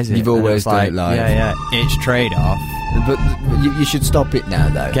 wait, what is it? You've always done it live. Yeah, it's Trade-Off. But you should stop it now,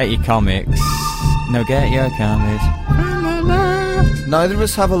 though. Get your comics. No, get your comics. Neither of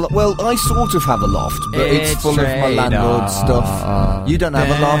us have a loft. Well, I sort of have a loft, but it's full of my landlord stuff. You don't have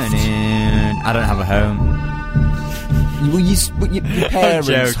a loft? I don't have a home. Well, your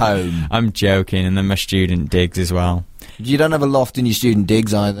parents' home. I'm joking, and then my student digs as well. You don't have a loft in your student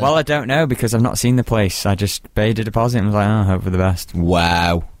digs either? Well, I don't know, because I've not seen the place. I just paid a deposit and was like, oh, hope for the best.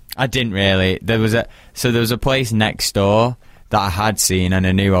 Wow. I didn't really. There was a place next door that I had seen and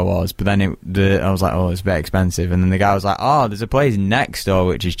I knew I was, but then I was like, oh, it's a bit expensive, and then the guy was like, oh, there's a place next door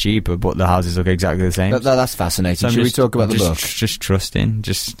which is cheaper, but the houses look exactly the same. That's fascinating. So should we talk about the book? Just trusting.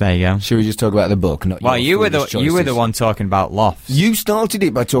 Just there you go. Should we just talk about the book? Not you were the one talking about lofts. You started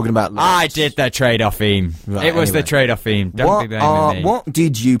it by talking about lofts. I did the Trade-Off theme. Right, it was the Trade-Off theme. Don't be blaming me. What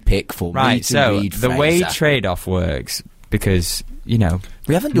did you pick for me to read, the way Trade-Off works, because we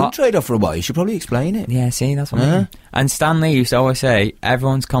haven't done Trade-Off for a while. You should probably explain it. Yeah, see, that's what I mean. And Stan Lee used to always say,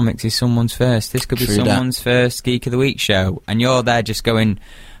 everyone's comics is someone's first. This could be someone's first Geek of the Week show, and you're there just going,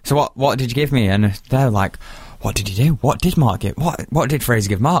 so what did you give me? And they're like, what did you do? What did Mark give? What did Fraser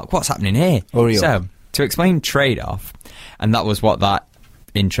give Mark? What's happening here? So, to explain Trade-Off, and that was what that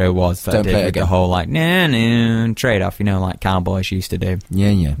intro was that I did with the whole Trade-Off, like cowboys used to do.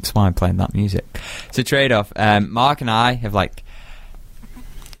 Yeah. That's why I'm playing that music. So Trade-Off, Mark and I have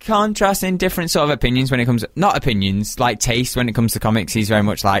contrasting different sort of opinions when it comes, not opinions, like taste when it comes to comics. He's very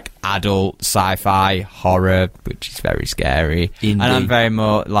much like adult sci-fi horror, which is very scary. Indie. And I'm very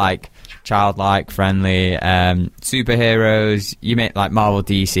more like childlike, friendly, superheroes. You make like Marvel,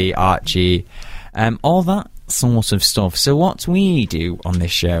 DC, Archie, all that sort of stuff. So what we do on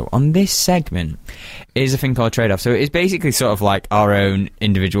this show, on this segment, is a thing called Trade-Off. So it's basically sort of like our own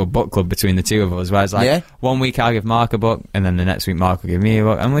individual book club between the two of us, where it's 1 week I'll give Mark a book, and then the next week Mark will give me a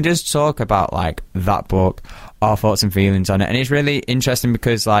book, and we'll just talk about like that book, our thoughts and feelings on it. And it's really interesting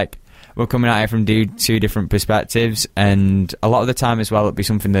because we're coming at it from two different perspectives, and a lot of the time as well it'll be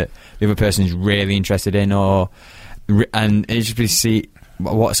something that the other person's really interested in, and it's just to see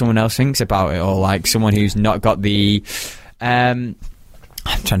what someone else thinks about it, or like someone who's not got the I'm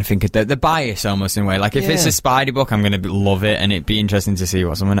trying to think of the bias almost in a way. Like if it's a Spidey book, I'm going to love it, and it'd be interesting to see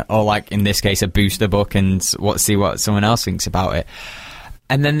what someone, or like in this case a Booster book, and see what someone else thinks about it.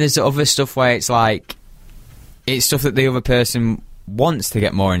 And then there's other stuff where it's like it's stuff that the other person wants to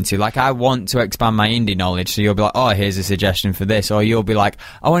get more into. Like I want to expand my indie knowledge, so you'll be like, oh, here's a suggestion for this, or you'll be like,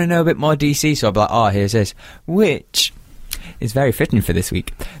 I want to know a bit more DC, so I'll be like, oh, here's this, which is very fitting for this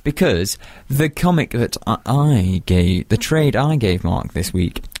week, because the comic that the trade I gave Mark this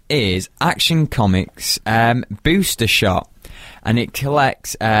week is Action Comics Booster Shot, and it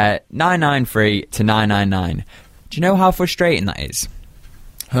collects 993 to 999. Do you know how frustrating that is?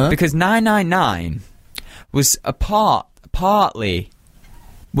 Because 999 was partly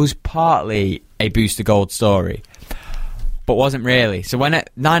a Booster Gold story, but wasn't really. So when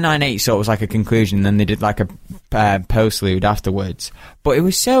 998 sort of was like a conclusion, then they did like a postlude afterwards. But it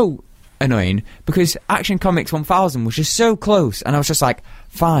was so annoying because Action Comics 1000 was just so close, and I was just like,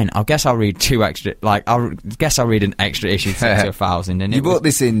 fine, I guess I'll read I'll read an extra issue to 1000. And you bought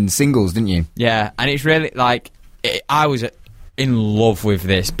this in singles, didn't you? Yeah, and it's really I was in love with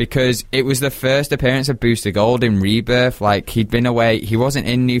this because it was the first appearance of Booster Gold in Rebirth. Like he'd been away, he wasn't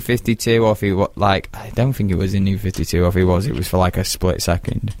in New 52, or if he I don't think he was in New 52, or if he was, it was for like a split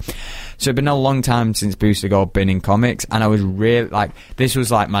second. So it'd been a long time since Booster Gold been in comics, and I was really like, this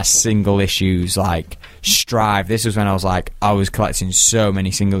was like my single issues like strive. This was when I was collecting so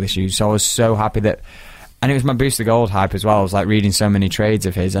many single issues, so I was so happy that. And it was my Booster Gold hype as well. I was like reading so many trades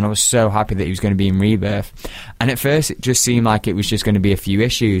of his, and I was so happy that he was going to be in Rebirth. And at first it just seemed like it was just going to be a few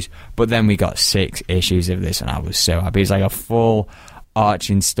issues, but then we got 6 issues of this, and I was so happy. It's like a full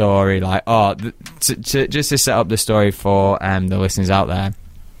arching story, like, just to set up the story for the listeners out there.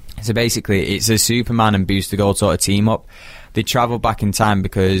 So basically it's a Superman and Booster Gold sort of team up. They travel back in time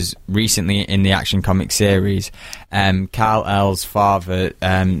because recently in the Action Comics series, Kal-El's father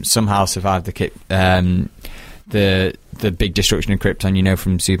somehow survived the big destruction of Krypton,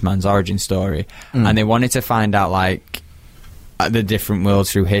 from Superman's origin story, and they wanted to find out like the different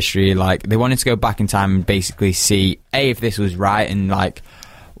worlds through history. Like they wanted to go back in time and basically see if this was right and like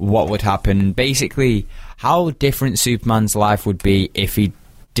what would happen. Basically, how different Superman's life would be if he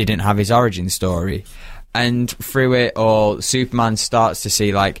didn't have his origin story. And through it all, Superman starts to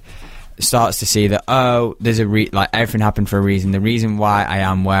see that there's everything happened for a reason. The reason why I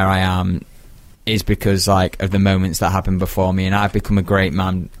am where I am is because like of the moments that happened before me, and I've become a great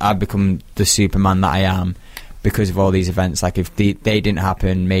man. I've become the Superman that I am because of all these events. Like if they didn't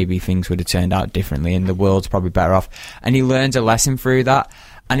happen, maybe things would have turned out differently, and the world's probably better off. And he learns a lesson through that,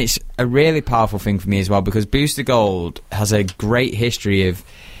 and it's a really powerful thing for me as well because Booster Gold has a great history of.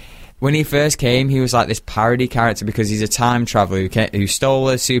 When he first came, he was like this parody character because he's a time traveller who stole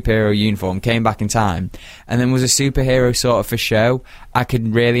a superhero uniform, came back in time, and then was a superhero sort of for show. I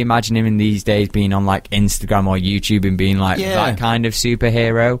could really imagine him in these days being on like Instagram or YouTube and being like that kind of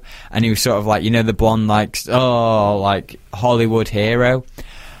superhero. And he was sort of like, the blonde, like Hollywood hero.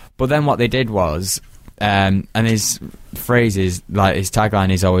 But then what they did was, and his phrase is, like his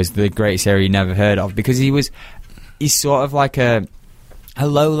tagline is always the greatest hero you never heard of, because he's sort of like a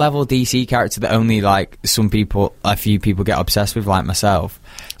low-level DC character that only like a few people get obsessed with, like myself.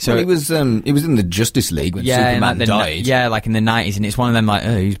 So he was in the Justice League when Superman died. Yeah, like in the 90s, and it's one of them like,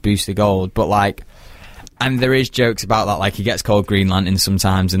 who's Booster Gold? But like, and there is jokes about that, like he gets called Green Lantern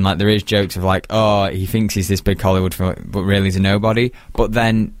sometimes, and like there is jokes of like, he thinks he's this big Hollywood film, but really he's a nobody. But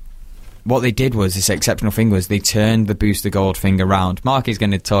then what they did was, this exceptional thing was, they turned the Booster Gold thing around. Mark is going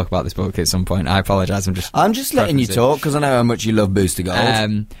to talk about this book at some point. I apologise. I'm just letting you talk because I know how much you love Booster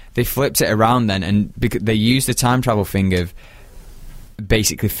Gold. They flipped it around then, and they used the time travel thing of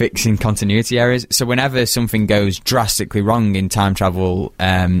basically fixing continuity errors. So whenever something goes drastically wrong in time travel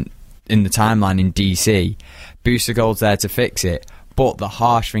in the timeline in DC, Booster Gold's there to fix it. But the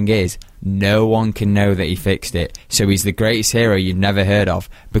harsh thing is, no one can know that he fixed it. So he's the greatest hero you've never heard of.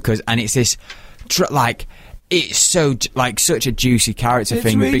 And it's this, it's so, like, such a juicy character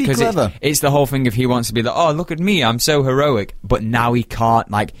thing. Really because clever. It's the whole thing of he wants to be like, look at me, I'm so heroic. But now he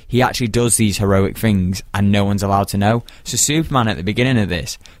can't, like, he actually does these heroic things and no one's allowed to know. So Superman at the beginning of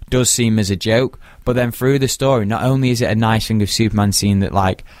this does seem as a joke. But then through the story, not only is it a nice thing of Superman seeing that,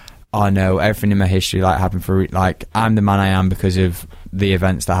 like, oh no, everything in my history like happened for like I'm the man I am because of the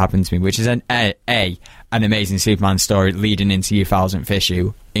events that happened to me, which is an amazing Superman story leading into your 1000th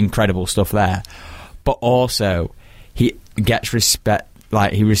issue, incredible stuff there. But also he gets respect,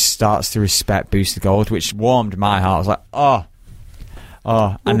 like he starts to respect Booster Gold, which warmed my heart. I was like,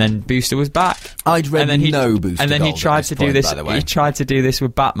 and then Booster was back. I'd read no Booster and then Gold he tried to do this. By the way. He tried to do this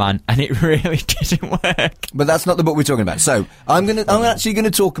with Batman, and it really didn't work. But that's not the book we're talking about. So I'm actually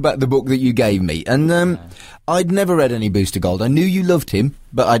gonna talk about the book that you gave me, and I'd never read any Booster Gold. I knew you loved him,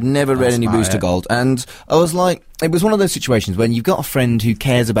 but I'd never read any Booster Gold, and I was like, it was one of those situations when you've got a friend who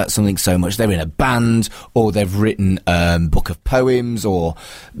cares about something so much. They're in a band, or they've written a book of poems, or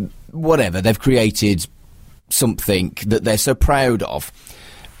whatever. They've created something that they're so proud of,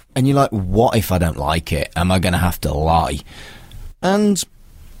 and you're like, what if I don't like it? Am I going to have to lie? And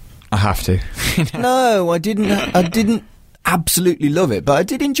I have to. No, I didn't absolutely love it, but I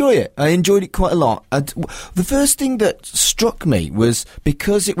did enjoy it. I enjoyed it quite a lot. The first thing that struck me was,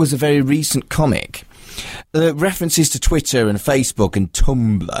 because it was a very recent comic, references to Twitter and Facebook and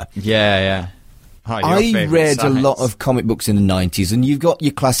Tumblr. Yeah. I read a lot of comic books in the 90s, and you've got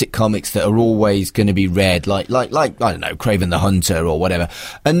your classic comics that are always going to be read, like I don't know, Kraven the Hunter or whatever.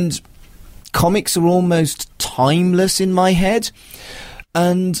 And comics are almost timeless in my head.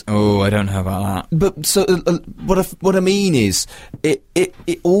 And I don't know about that. But so what I mean is, it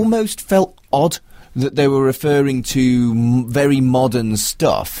almost felt odd that they were referring to very modern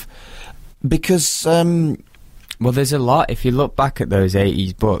stuff, because well, there's a lot. If you look back at those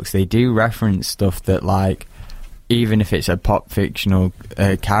 80s books, they do reference stuff that, like, even if it's a fictional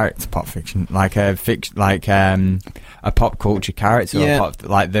character, a pop culture character, or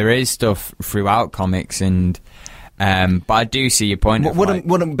there is stuff throughout comics, and but I do see your point.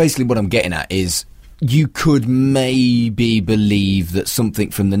 What I'm getting at is, you could maybe believe that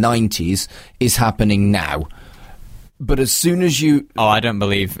something from the 90s is happening now. But as soon as you... Oh, I don't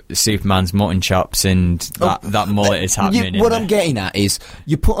believe Superman's mutton chops and that mullet is happening. What I'm getting at is,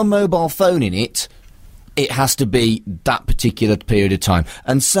 you put a mobile phone in it, it has to be that particular period of time.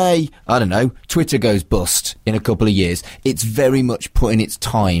 And say, I don't know, Twitter goes bust in a couple of years, it's very much put in its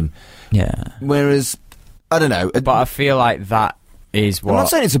time. Yeah. Whereas, I don't know... But I feel like that is what... I'm not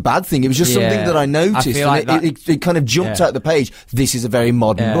saying it's a bad thing, it was just something that I noticed, it kind of jumped out the page. This is a very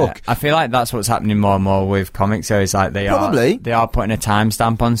modern book. I feel like that's what's happening more and more with comics, so it's like they are putting a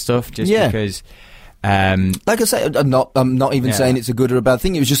timestamp on stuff just because... like I say, I'm not even saying it's a good or a bad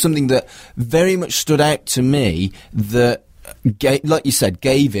thing. It was just something that very much stood out to me, that like you said,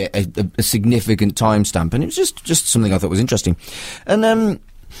 gave it a significant timestamp, and it was just something I thought was interesting. And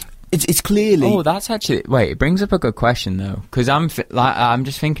it's clearly... Oh, that's actually... Wait, it brings up a good question, though. Because I'm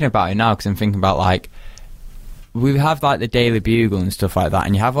just thinking about it now, because I'm thinking about, like... We have, like, the Daily Bugle and stuff like that,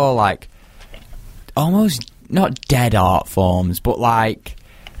 and you have all, like... Almost... Not dead art forms, but, like...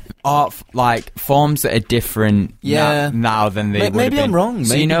 forms that are different now than they would have been. Maybe I'm wrong.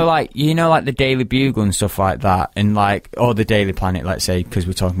 So, you know, like the Daily Bugle and stuff like that, and, like... Or the Daily Planet, let's say, because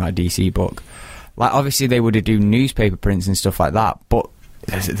we're talking about a DC book. Like, obviously, they would have do newspaper prints and stuff like that, but...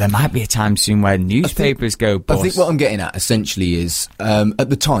 There might be a time soon where newspapers go bust. I think what I'm getting at essentially is,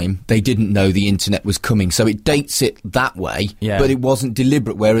 at the time, they didn't know the internet was coming, so it dates it that way, but it wasn't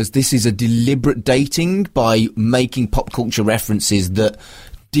deliberate, whereas this is a deliberate dating by making pop culture references that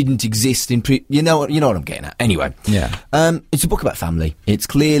didn't exist in you know what I'm getting at. Anyway, it's a book about family. It's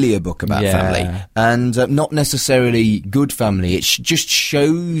clearly a book about family, and not necessarily good family. It just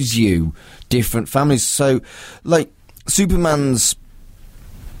shows you different families. So, like, Superman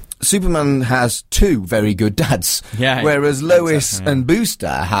has two very good dads, whereas Lois and Booster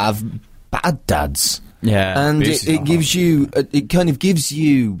have bad dads. Yeah, and it gives you, it kind of gives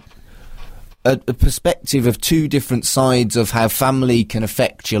you a perspective of two different sides of how family can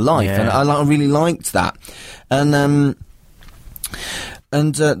affect your life, and I really liked that. And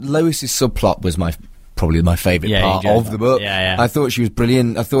Lois's subplot was probably my favourite part of the book. I thought she was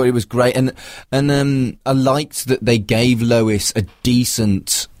brilliant. I thought it was great, and I liked that they gave Lois a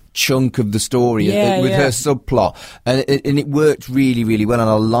decent chunk of the story with her subplot, and it worked really, really well, and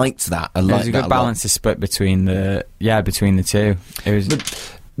I liked that. There was a good balance to split between the two. It was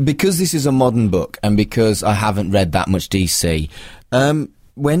because this is a modern book, and because I haven't read that much DC.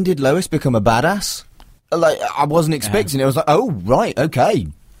 When did Lois become a badass? Like, I wasn't expecting it. I was like, oh right, okay,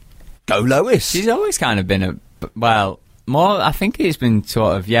 go Lois. She's always kind of been more, I think it's been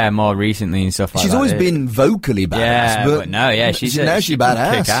sort of, more recently and stuff like that. She's always been vocally badass. Yeah, but no, she's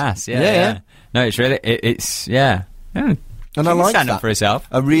badass. Kick-ass, yeah. No, it's really, And I like stand that. Up for herself.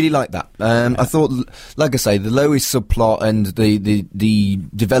 I really like that. I thought, like I say, the Lois subplot and the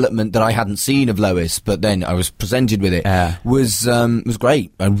development that I hadn't seen of Lois, but then I was presented with it, was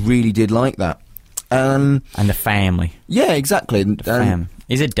great. I really did like that. And the family. Yeah, exactly.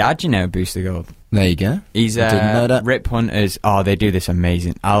 He's a dad, Booster Gold. There you go. He's didn't know that. Rip Hunter's. Oh, they do this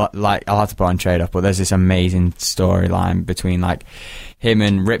amazing. I'll have to put on trade off, but there's this amazing storyline between like him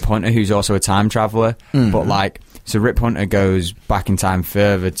and Rip Hunter, who's also a time traveler. But so Rip Hunter goes back in time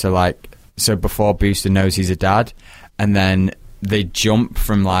further to so before Booster knows he's a dad, and then they jump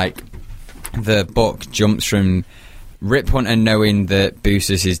from the book jumps from Rip Hunter knowing that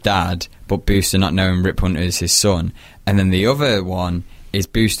Booster's his dad, but Booster not knowing Rip Hunter is his son, and then the other one is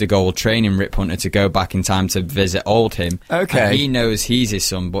Booster Gold training Rip Hunter to go back in time to visit old him. Okay. And he knows he's his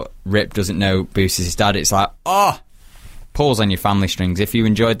son, but Rip doesn't know Booster's his dad. It's like, pulls on your family strings. If you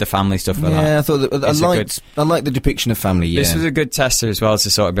enjoyed the family stuff for that. Yeah, I thought that, I liked the depiction of family, yeah. This was a good tester as well to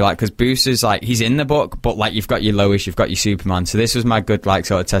sort of be like, because Booster's he's in the book, but you've got your Lois, you've got your Superman. So this was my good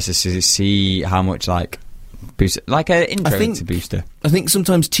sort of tester to see how much Booster, an intro to Booster. I think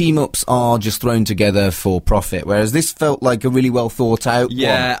sometimes team-ups are just thrown together for profit, whereas this felt like a really well thought out one.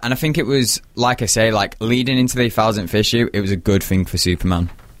 And I think it was, like I say, leading into the 1000th issue, it was a good thing for Superman.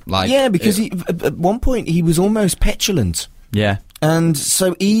 Because at one point he was almost petulant. Yeah. And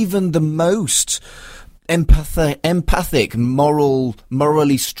so even the most empathic,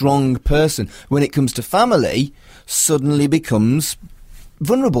 morally strong person, when it comes to family, suddenly becomes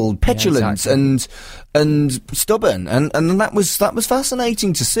vulnerable, petulant, and stubborn, and that was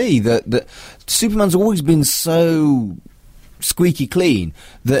fascinating to see that Superman's always been so squeaky clean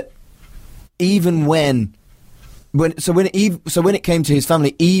that even when when it came to his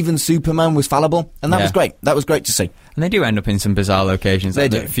family, even Superman was fallible, and that was great. That was great to see. And they do end up in some bizarre locations. They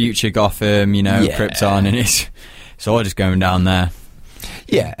do. Future Gotham, Krypton, and it's all just going down there.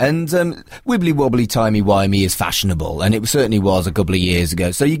 Yeah, and wibbly wobbly timey wimey is fashionable, and it certainly was a couple of years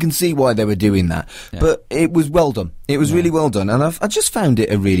ago. So you can see why they were doing that. Yeah. But it was well done. It was really well done, and I just found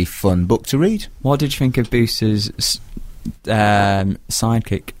it a really fun book to read. What did you think of Booster's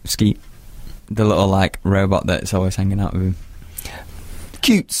sidekick, Skeet? The little robot that's always hanging out with him.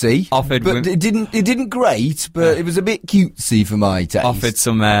 Cutesy, but it didn't great, but it was a bit cutesy for my taste. Offered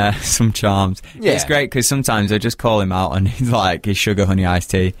some charms. Yeah. It's great because sometimes I just call him out and he's like his sugar honey iced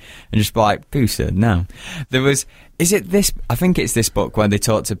tea, and just be like, Booster, no. I think it's this book where they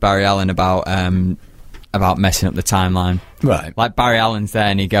talked to Barry Allen about messing up the timeline. Right. Like Barry Allen's there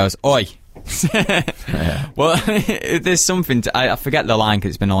and he goes, oi. Well, there's something I forget the line because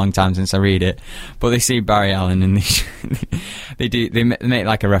it's been a long time since I read it, but they see Barry Allen and they make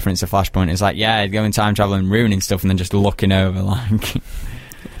like a reference to Flashpoint. It's like, yeah, going time travel and ruining stuff, and then just looking over like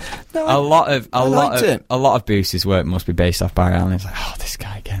a lot of Booster's work must be based off Barry Allen. It's like, oh, this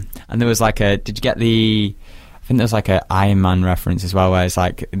guy again. And there was did you get the? I think there's an Iron Man reference as well, where it's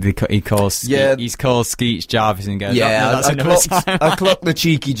like he calls Skeets Jarvis and goes, I clocked the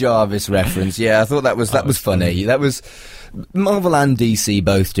cheeky Jarvis reference. Yeah, I thought that was funny. That was Marvel and DC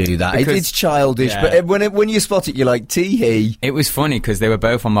both do that. It's childish, but when you spot it, you're like, tee-hee. It was funny because they were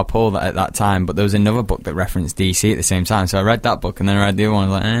both on my pull at that time, but there was another book that referenced DC at the same time, so I read that book and then I read the other one.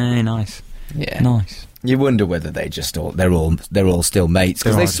 I was like, nice. Yeah, nice. You wonder whether they just they're all still mates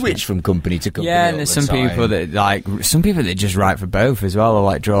because they switch from company to company. Yeah, and there's some people that just write for both as well,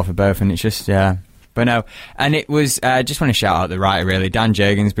 or draw for both, and it's just But no, and it was just want to shout out the writer really, Dan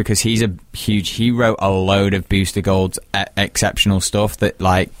Jurgens, because he wrote a load of Booster Gold's exceptional stuff that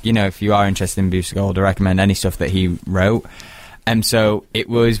if you are interested in Booster Gold, I recommend any stuff that he wrote. And so it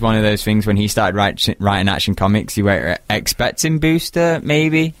was one of those things when he started writing Action Comics, you were expecting Booster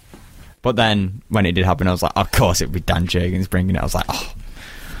maybe. But then, when it did happen, I was like, of course it'd be Dan Jurgens bringing it. I was like, oh,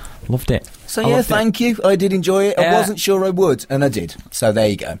 loved it. So yeah, thank you. I did enjoy it. Yeah. I wasn't sure I would, and I did. So there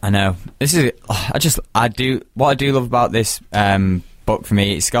you go. I know. This is, what I do love about this book for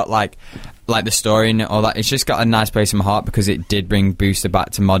me, it's got like the story and all that. It's just got a nice place in my heart because it did bring Booster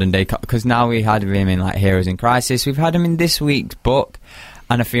back to modern day. Because now we had him in Heroes in Crisis. We've had him in this week's book,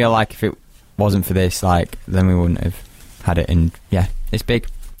 and I feel like if it wasn't for this, then we wouldn't have had it. And yeah, it's big.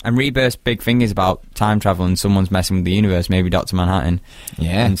 And Rebirth's big thing is about time travel and someone's messing with the universe, maybe Dr. Manhattan.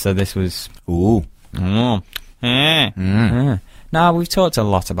 Yeah. And so this was... Ooh. Now, we've talked a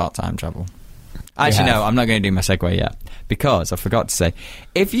lot about time travel. Actually, no, I'm not going to do my segue yet, because I forgot to say,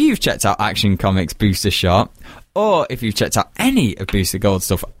 if you've checked out Action Comics Booster Shot, or if you've checked out any of Booster Gold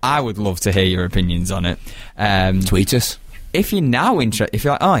stuff, I would love to hear your opinions on it. Tweet us. If you're now interested, if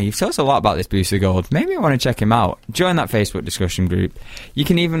you're like, oh, you've told us a lot about this Booster Gold, maybe I want to check him out, join that Facebook discussion group. You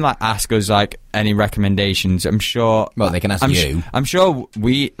can even ask us any recommendations. I'm sure. Well, they can ask you. I'm sure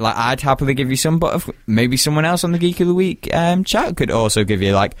I'd happily give you some, but maybe someone else on the Geek of the Week chat could also give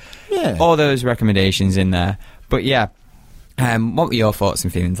you all those recommendations in there. But yeah, what were your thoughts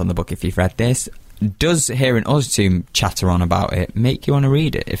and feelings on the book if you've read this? Does hearing us two chatter on about it make you want to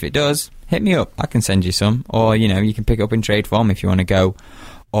read it? If it does, hit me up. I can send you some. Or, you can pick it up in trade form if you want to go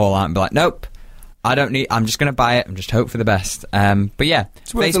all out and be like, nope, I'm just going to buy it. I'm just hope for the best. But yeah,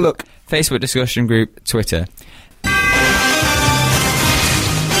 it's worth a look. Facebook discussion group, Twitter.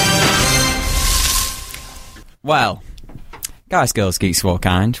 Well, guys, girls, geeks, for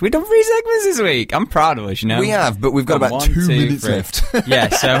kind. We've done 3 segments this week. I'm proud of us, We have, but we've got about 2 minutes left. Yeah,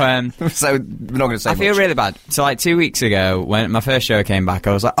 so... so we're not going to say I feel really bad. So 2 weeks ago, when my first show came back,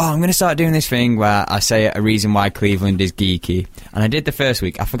 I was like, I'm going to start doing this thing where I say a reason why Cleveland is geeky. And I did the first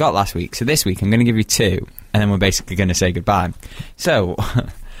week. I forgot last week. So this week, I'm going to give you 2. And then we're basically going to say goodbye. So,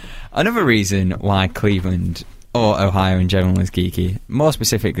 another reason why Cleveland... or Ohio in general is geeky, more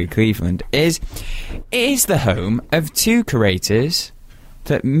specifically Cleveland, is the home of 2 creators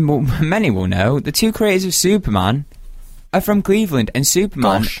that many will know. The 2 creators of Superman are from Cleveland, and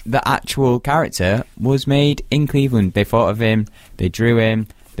Superman, the actual character, was made in Cleveland. They thought of him, they drew him,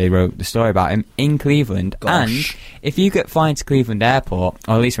 they wrote the story about him in Cleveland. And if you get flying to Cleveland Airport,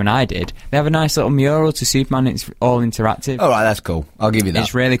 or at least when I did, they have a nice little mural to Superman. It's all interactive. All right, that's cool. I'll give you that.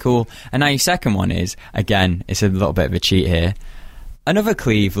 It's really cool. And now your second one is, again, it's a little bit of a cheat here. Another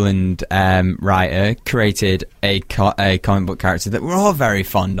Cleveland writer created a comic book character that we're all very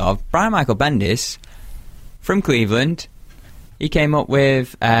fond of. Brian Michael Bendis from Cleveland. He came up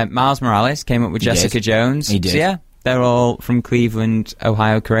with Miles Morales, came up with Jessica Jones. He did. So yeah, they're all from Cleveland,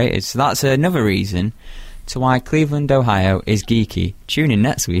 Ohio creators. So that's another reason to why Cleveland, Ohio is geeky. Tune in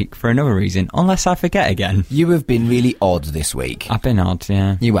next week for another reason, unless I forget again. You have been really odd this week. I've been odd,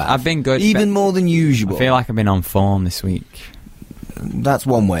 yeah. You have. I've been good. Even more than usual. I feel like I've been on form this week. That's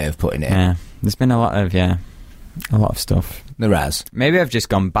one way of putting it. Yeah. There's been a lot of stuff. There has. Maybe I've just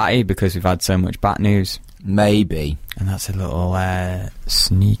gone batty because we've had so much bat news. Maybe. And that's a little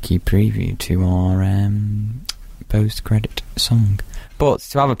sneaky preview to our post-credit song. But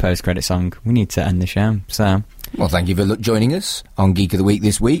to have a post-credit song, we need to end the show, so... Well, thank you for joining us on Geek of the Week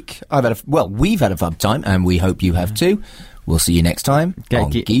this week. We've had a fun time, and we hope you have too. We'll see you next time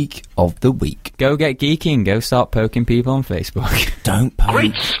on Geek of the Week. Go get geeky and go start poking people on Facebook. Don't poke.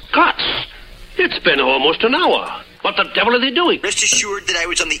 Great Scots! It's been almost an hour. What the devil are they doing? Rest assured that I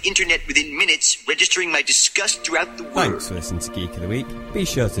was on the internet within minutes, registering my disgust throughout the world. Thanks for listening to Geek of the Week. Be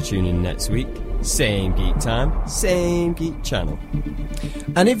sure to tune in next week. Same geek time, same geek channel.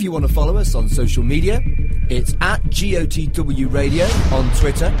 And if you want to follow us on social media, it's at GOTW Radio on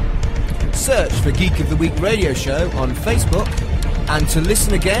Twitter. Search for Geek of the Week Radio Show on Facebook. And to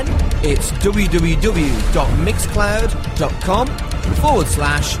listen again, it's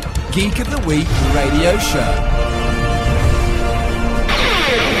www.mixcloud.com/Geek of the Week Radio Show.